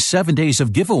featuring 7 days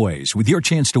of giveaways with your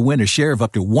chance to win a share of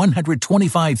up to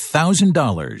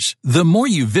 $125,000. The more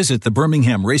you visit the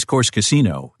Birmingham Racecourse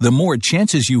Casino, the more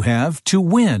chances you have to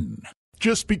win.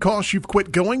 Just because you've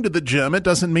quit going to the gym, it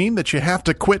doesn't mean that you have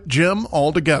to quit gym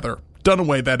altogether.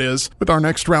 Dunaway, that is. With our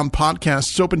Next Round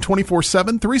podcasts open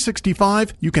 24/7,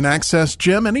 365, you can access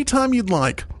Jim anytime you'd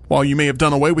like. While you may have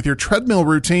done away with your treadmill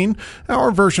routine,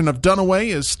 our version of Dunaway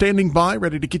is standing by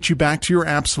ready to get you back to your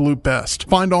absolute best.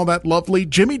 Find all that lovely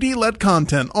Jimmy D-led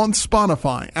content on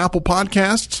Spotify, Apple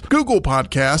Podcasts, Google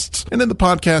Podcasts, and in the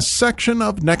podcast section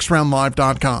of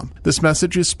NextRoundLive.com. This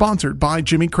message is sponsored by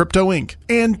Jimmy Crypto Inc.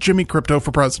 and Jimmy Crypto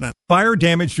for President. Fire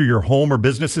damage to your home or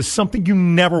business is something you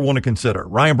never want to consider.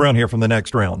 Ryan Brown here from The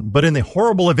Next Round. But in the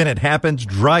horrible event it happens,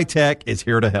 DryTech is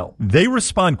here to help. They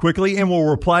respond quickly and will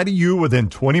reply to you within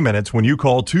 20 minutes when you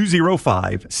call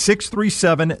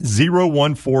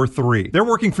 205-637-0143. They're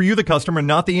working for you, the customer,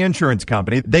 not the insurance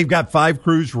company. They've got 5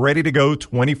 crews ready to go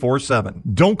 24/7.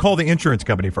 Don't call the insurance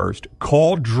company first.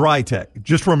 Call DryTech.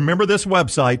 Just remember this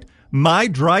website,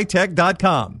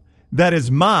 mydrytech.com. That is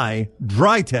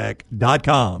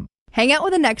mydrytech.com. Hang out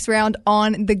with The Next Round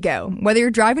on the go. Whether you're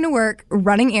driving to work,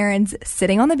 running errands,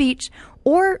 sitting on the beach,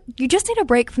 or you just need a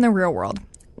break from the real world,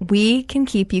 we can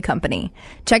keep you company.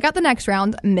 Check out The Next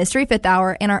Round, Mystery Fifth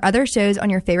Hour, and our other shows on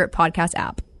your favorite podcast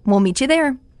app. We'll meet you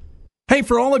there. Hey,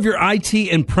 for all of your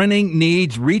IT and printing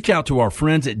needs, reach out to our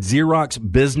friends at Xerox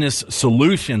Business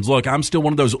Solutions. Look, I'm still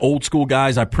one of those old school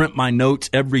guys. I print my notes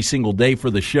every single day for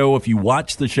the show. If you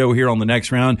watch the show here on The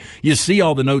Next Round, you see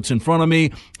all the notes in front of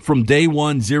me. From day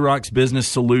one, Xerox Business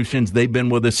Solutions, they've been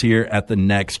with us here at The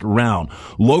Next Round.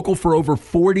 Local for over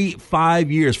 45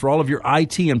 years. For all of your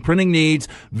IT and printing needs,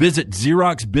 visit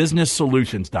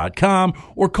XeroxBusinessSolutions.com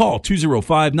or call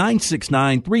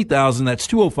 205-969-3000. That's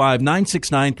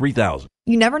 205-969-3000.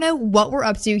 You never know what we're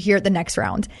up to here at The Next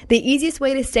Round. The easiest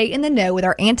way to stay in the know with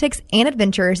our antics and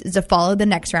adventures is to follow The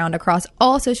Next Round across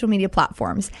all social media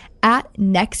platforms at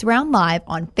Next Round Live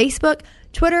on Facebook,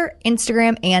 Twitter,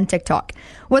 Instagram, and TikTok.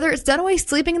 Whether it's Dunaway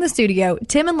sleeping in the studio,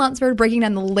 Tim and Lunsford breaking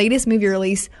down the latest movie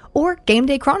release, or Game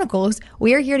Day Chronicles,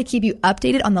 we are here to keep you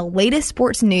updated on the latest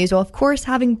sports news while, of course,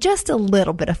 having just a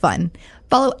little bit of fun.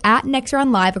 Follow at Next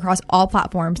Round Live across all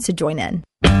platforms to join in.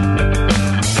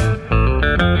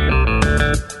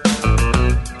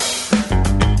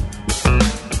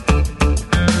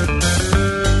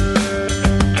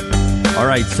 All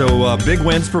right, so big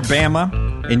wins for Bama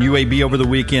and UAB over the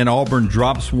weekend. Auburn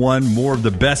drops one. More of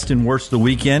the best and worst of the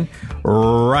weekend.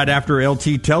 Right after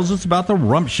LT tells us about the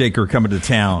Rump Shaker coming to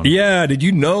town. Yeah, did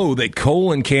you know that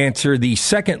colon cancer, the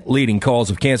second leading cause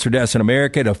of cancer deaths in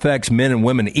America, it affects men and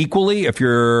women equally? If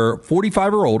you're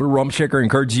 45 or older, Rump Shaker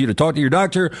encourages you to talk to your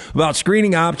doctor about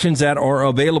screening options that are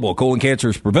available. Colon cancer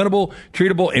is preventable,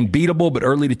 treatable, and beatable, but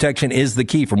early detection is the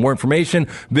key. For more information,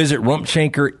 visit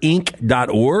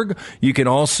rumpshakerinc.org. You can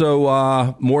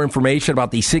also, more information about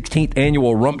the 16th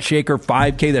annual Rump Shaker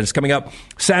 5K that is coming up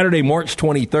Saturday, March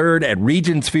 23rd at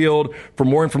Regions Field. For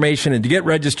more information and to get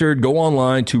registered, go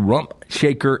online to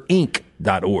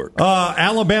rumpshakerinc.org.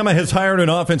 Alabama has hired an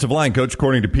offensive line coach,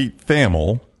 according to Pete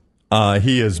Thamel.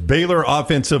 He is Baylor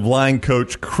offensive line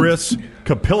coach Chris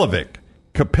Kapilovic.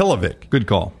 Good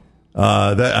call.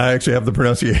 That I actually have the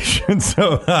pronunciation,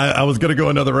 so I was going to go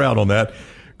another route on that.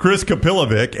 Chris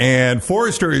Kapilovic, and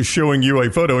Forrester is showing you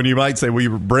a photo, and you might say,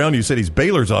 well, Brown, you said he's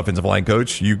Baylor's offensive line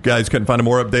coach. You guys couldn't find a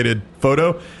more updated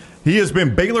photo. He has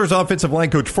been Baylor's offensive line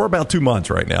coach for about 2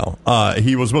 months right now.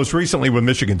 He was most recently with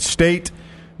Michigan State,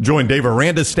 joined Dave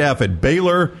Aranda's staff at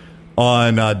Baylor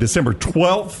on December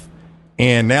 12th,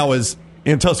 and now is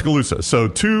in Tuscaloosa. So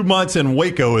 2 months in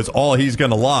Waco is all he's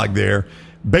going to log there.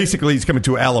 Basically, he's coming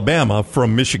to Alabama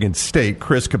from Michigan State,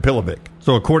 Chris Kapilovic.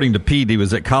 So according to Pete, he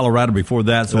was at Colorado before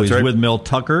that, so he's with Mel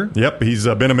Tucker. Yep, he's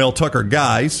been a Mel Tucker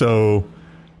guy, so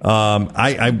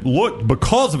I looked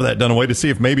because of that Dunaway to see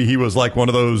if maybe he was like one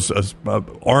of those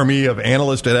army of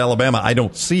analysts at Alabama. I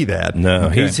don't see that. No,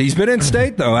 okay. He's been in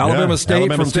state, though. Alabama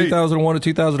State from 2001 to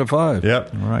 2005.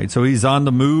 Yep. All right, so he's on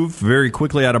the move very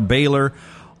quickly out of Baylor,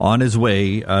 on his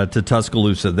way to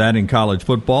Tuscaloosa. That in college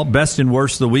football. Best and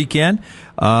worst of the weekend.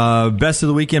 Best of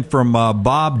the weekend from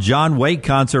Bob, John Waite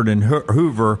concert in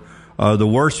Hoover. The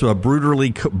worst,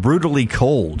 brutally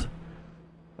cold.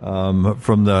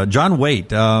 From the John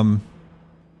Waite.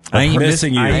 I ain't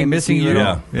missing you. I ain't missing you at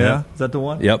all. Yeah. Is that the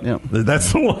one? Yep.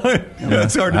 That's the one.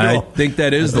 That's hard to do. I think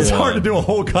that is the one. It's hard to do a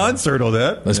whole concert on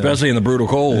that. Especially in the brutal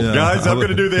cold. Yeah. Guys, I'm going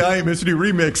to do the I Ain't Missing You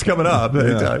remix coming up.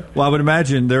 Yeah. Well, I would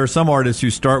imagine there are some artists who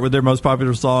start with their most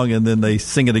popular song and then they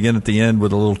sing it again at the end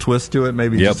with a little twist to it,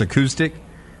 maybe just acoustic.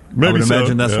 Maybe I would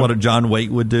imagine so. that's what a John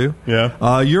Waite would do.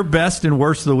 Yeah. Your best and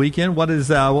worst of the weekend. What was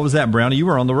that, Brownie? You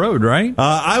were on the road, right?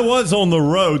 I was on the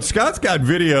road. Scott's got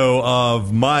video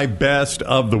of my best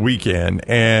of the weekend,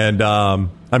 and I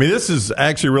mean, this is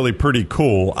actually really pretty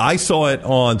cool. I saw it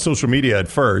on social media at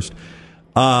first.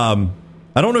 I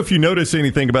don't know if you noticed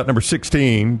anything about number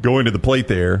 16 going to the plate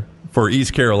there for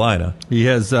East Carolina. He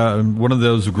has one of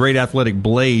those great athletic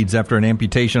blades after an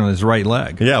amputation on his right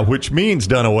leg. Yeah, which means,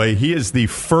 Dunaway, he is the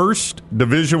first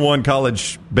Division I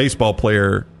college baseball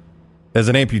player as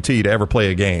an amputee to ever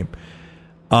play a game.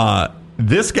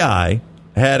 This guy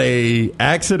had a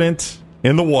accident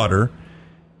in the water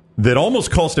that almost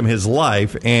cost him his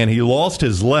life, and he lost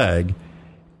his leg.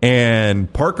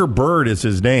 And Parker Bird is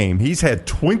his name. He's had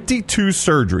 22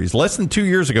 surgeries. Less than 2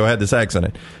 years ago, had this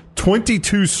accident.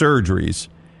 22 surgeries,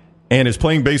 and is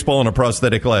playing baseball on a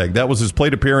prosthetic leg. That was his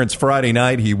plate appearance Friday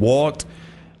night. He walked,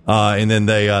 and then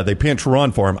they pinch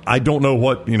run for him. I don't know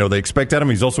what they expect out of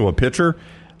him. He's also a pitcher,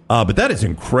 but that is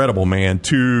incredible, man,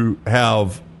 to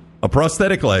have a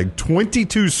prosthetic leg,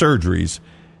 22 surgeries,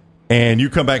 and you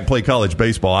come back and play college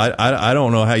baseball. I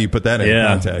don't know how you put that in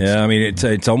context. Yeah, I mean,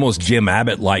 it's almost Jim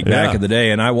Abbott-like back in the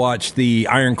day. And I watched the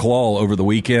Iron Claw over the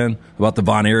weekend about the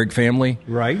Von Erich family.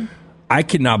 Right. I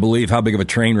could not believe how big of a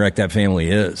train wreck that family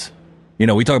is.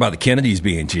 We talk about the Kennedys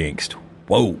being jinxed.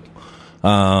 Whoa.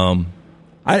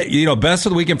 Best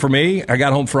of the weekend for me, I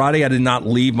got home Friday. I did not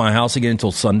leave my house again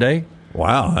until Sunday.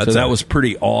 Wow. So that was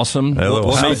pretty awesome.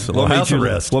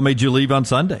 What made you leave on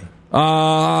Sunday?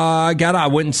 I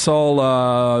went and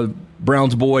saw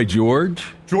Brown's boy,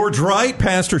 George Wright,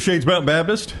 pastor Shades Mountain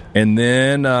Baptist. And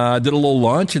then did a little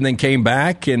lunch and then came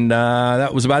back, and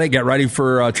that was about it. Got ready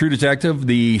for True Detective,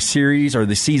 the series or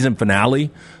the season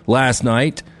finale last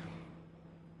night.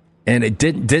 And it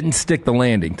didn't stick the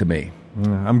landing to me.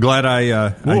 I'm glad I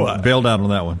bailed out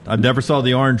on that one. I never saw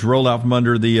the orange roll out from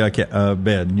under the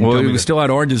bed. We still had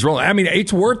oranges rolling. I mean,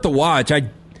 it's worth the watch. I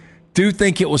do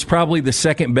think it was probably the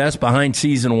second best behind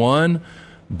season one,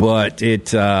 but it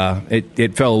fell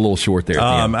a little short there.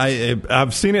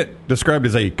 I've seen it described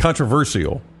as a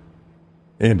controversial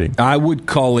ending. I would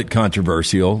call it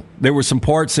controversial. There were some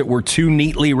parts that were too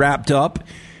neatly wrapped up,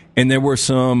 and there were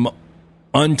some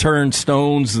unturned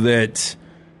stones that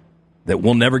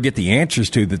we'll never get the answers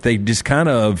to, that they just kind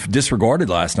of disregarded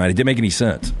last night. It didn't make any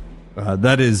sense.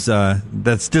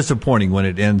 That's disappointing when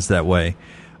it ends that way.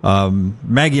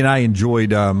 Maggie and I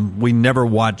enjoyed. We never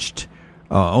watched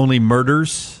Only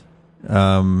Murders.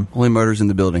 Only Murders in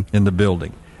the Building.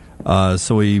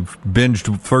 So we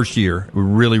binged first year.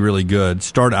 Really, really good.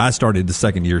 I started the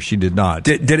second year. She did not.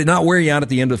 Did it not wear you out at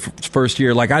the end of first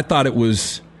year? Like I thought it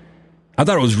was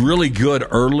really good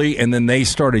early, and then they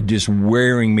started just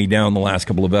wearing me down the last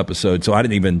couple of episodes. So I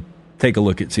didn't even take a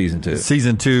look at season 2.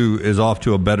 Season 2 is off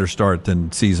to a better start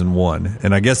than season 1,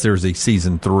 and I guess there's a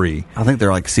season 3. I think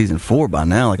they're like season 4 by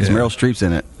now, because Meryl Streep's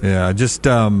in it. Yeah, just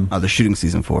they're shooting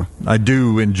season 4. I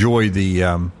do enjoy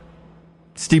the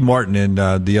Steve Martin and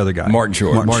the other guy, Martin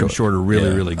Short. Martin Short are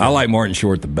really good. I like Martin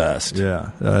Short the best.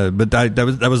 Yeah, but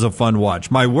that was a fun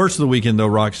watch. My worst of the weekend, though,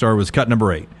 Rockstar, was cut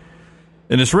number 8.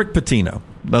 And it's Rick Pitino.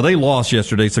 Now, they lost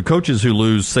yesterday, so coaches who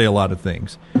lose say a lot of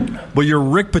things. But you're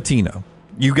Rick Pitino.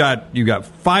 You got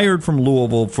fired from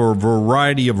Louisville for a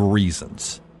variety of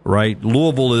reasons. right?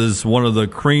 Louisville is one of the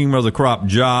cream of the crop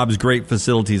jobs, great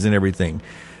facilities and everything.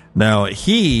 Now,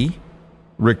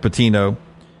 Rick Pitino,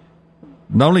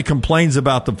 not only complains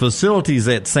about the facilities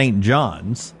at St.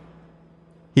 John's,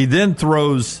 he then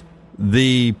throws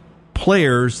the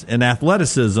players and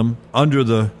athleticism under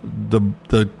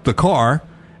the car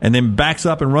and then backs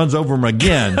up and runs over them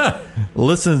again.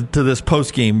 Listen to this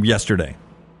post game yesterday.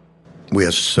 We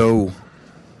are so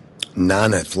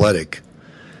non-athletic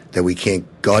that we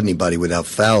can't guard anybody without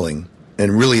fouling,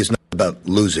 and really it's not about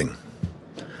losing.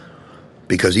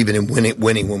 Because even in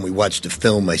winning, when we watch the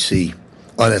film, I see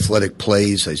unathletic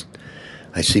plays.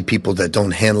 I see people that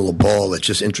don't handle a ball, that's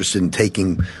just interested in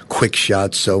taking quick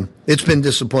shots. So it's been a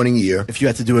disappointing year. If you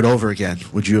had to do it over again,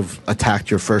 would you have attacked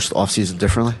your first offseason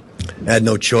differently? I had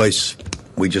no choice.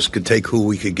 We just could take who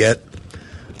we could get,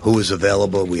 who was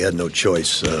available. We had no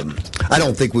choice. I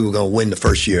don't think we were going to win the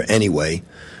first year anyway,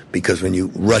 because when you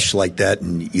rush like that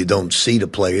and you don't see the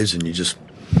players and you just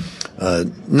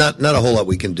not a whole lot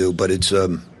we can do. But it's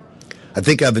I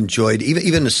think I've enjoyed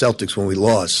even the Celtics when we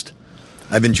lost.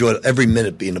 I've enjoyed every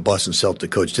minute being the Boston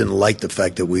Celtic coach. Didn't like the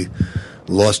fact that we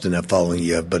lost in that following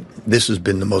year, but this has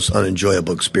been the most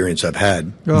unenjoyable experience I've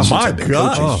had since I've been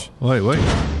coaching. Wait.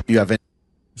 You have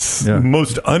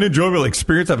most unenjoyable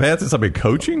experience I've had since I've been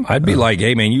coaching? I'd be like,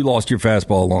 hey, man, you lost your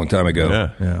fastball a long time ago.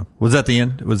 Yeah. Was that the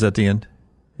end?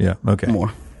 Yeah, okay.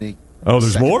 More. Oh,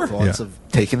 there's more? Thoughts of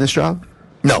taking this job?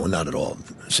 No, not at all.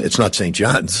 It's not St.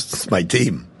 John's. It's my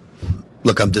team.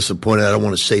 Look, I'm disappointed. I don't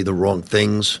want to say the wrong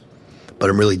things, but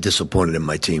I'm really disappointed in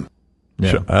my team.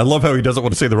 Yeah. Sure. I love how he doesn't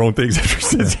want to say the wrong things after he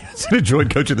says he hasn't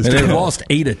enjoyed coaching this team. team. They lost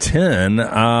 8 of 10.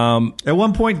 At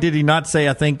one point, did he not say,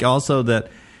 I think also that,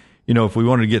 if we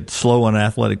wanted to get slow on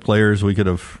athletic players, we could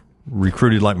have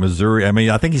recruited like Missouri? I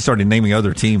mean, I think he started naming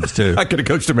other teams too. I could have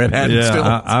coached in Manhattan still.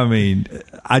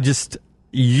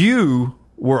 You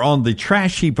were on the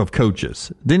trash heap of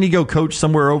coaches. Didn't he go coach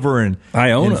somewhere over in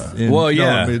Iona?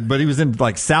 But he was in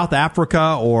like South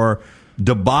Africa or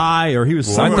Dubai, or he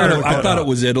was somewhere. I thought it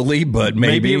was Italy, but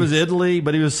maybe it was Italy,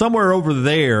 but he was somewhere over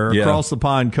there across the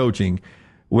pond coaching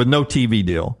with no TV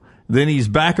deal. Then he's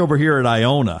back over here at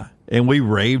Iona, and we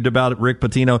raved about it, Rick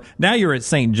Pitino. Now you're at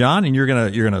St. John, and you're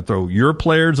gonna throw your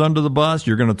players under the bus.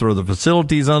 You're gonna throw the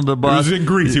facilities under the bus. He was in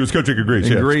Greece. He was coaching in Greece.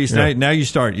 Greece. Yeah. Now you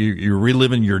start. You're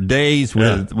reliving your days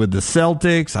with the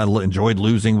Celtics. I enjoyed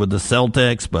losing with the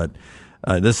Celtics, but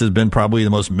this has been probably the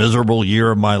most miserable year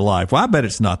of my life. Well, I bet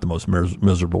it's not the most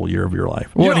miserable year of your life.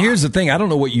 Well, and here's the thing. I don't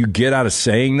know what you get out of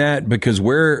saying that, because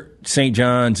where St.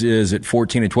 John's is at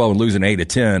 14-12 and losing 8 of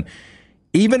 10.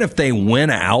 Even if they win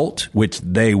out, which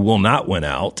they will not win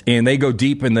out, and they go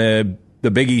deep in the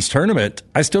Big East tournament,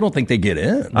 I still don't think they get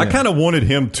in. I kind of wanted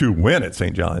him to win at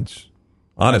St. John's.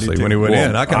 Honestly, when he went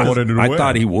in, I kind of wanted him to win. I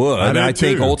thought he would. I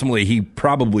think ultimately he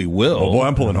probably will. Oh, boy,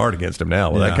 I'm pulling hard against him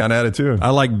now with that kind of attitude.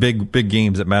 I like big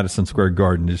games at Madison Square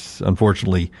Garden. Just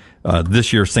unfortunately,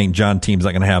 this year St. John team's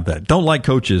not going to have that. Don't like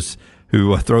coaches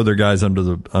who throw their guys under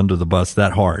the bus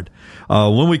that hard.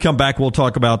 When we come back, we'll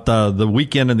talk about the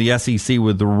weekend in the SEC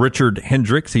with Richard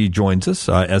Hendricks. He joins us,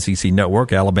 SEC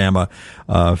Network, Alabama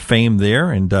fame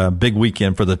there, and big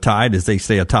weekend for the Tide as they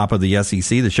stay atop of the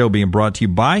SEC. The show being brought to you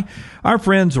by our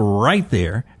friends right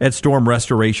there at Storm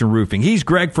Restoration Roofing. He's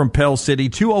Greg from Pell City,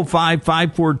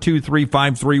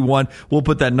 205-542-3531. We'll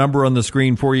put that number on the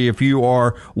screen for you if you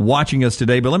are watching us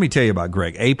today. But let me tell you about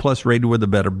Greg. A-plus rated with the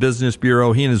Better Business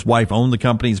Bureau. He and his wife own the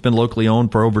company. He's been locally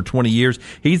owned for over 20 years.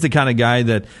 He's the kind of guy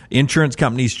that insurance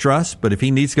companies trust, but if he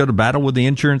needs to go to battle with the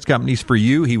insurance companies for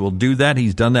you, he will do that.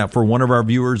 He's done that for one of our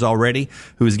viewers already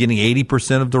who is getting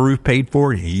 80% of the roof paid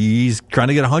for. He's trying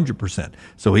to get 100%.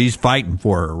 So he's fighting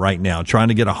for her right now, trying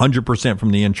to get 100%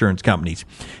 from the insurance companies.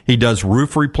 He does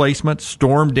roof replacement,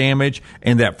 storm damage,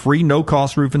 and that free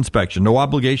no-cost roof inspection. No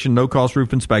obligation, no-cost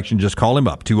roof inspection. Just call him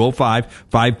up,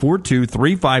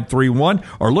 205-542-3531,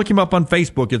 or look him up on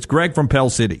Facebook. It's Greg from Pell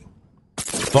City.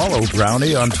 Follow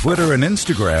Brownie on Twitter and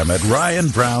Instagram at Ryan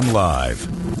Brown Live.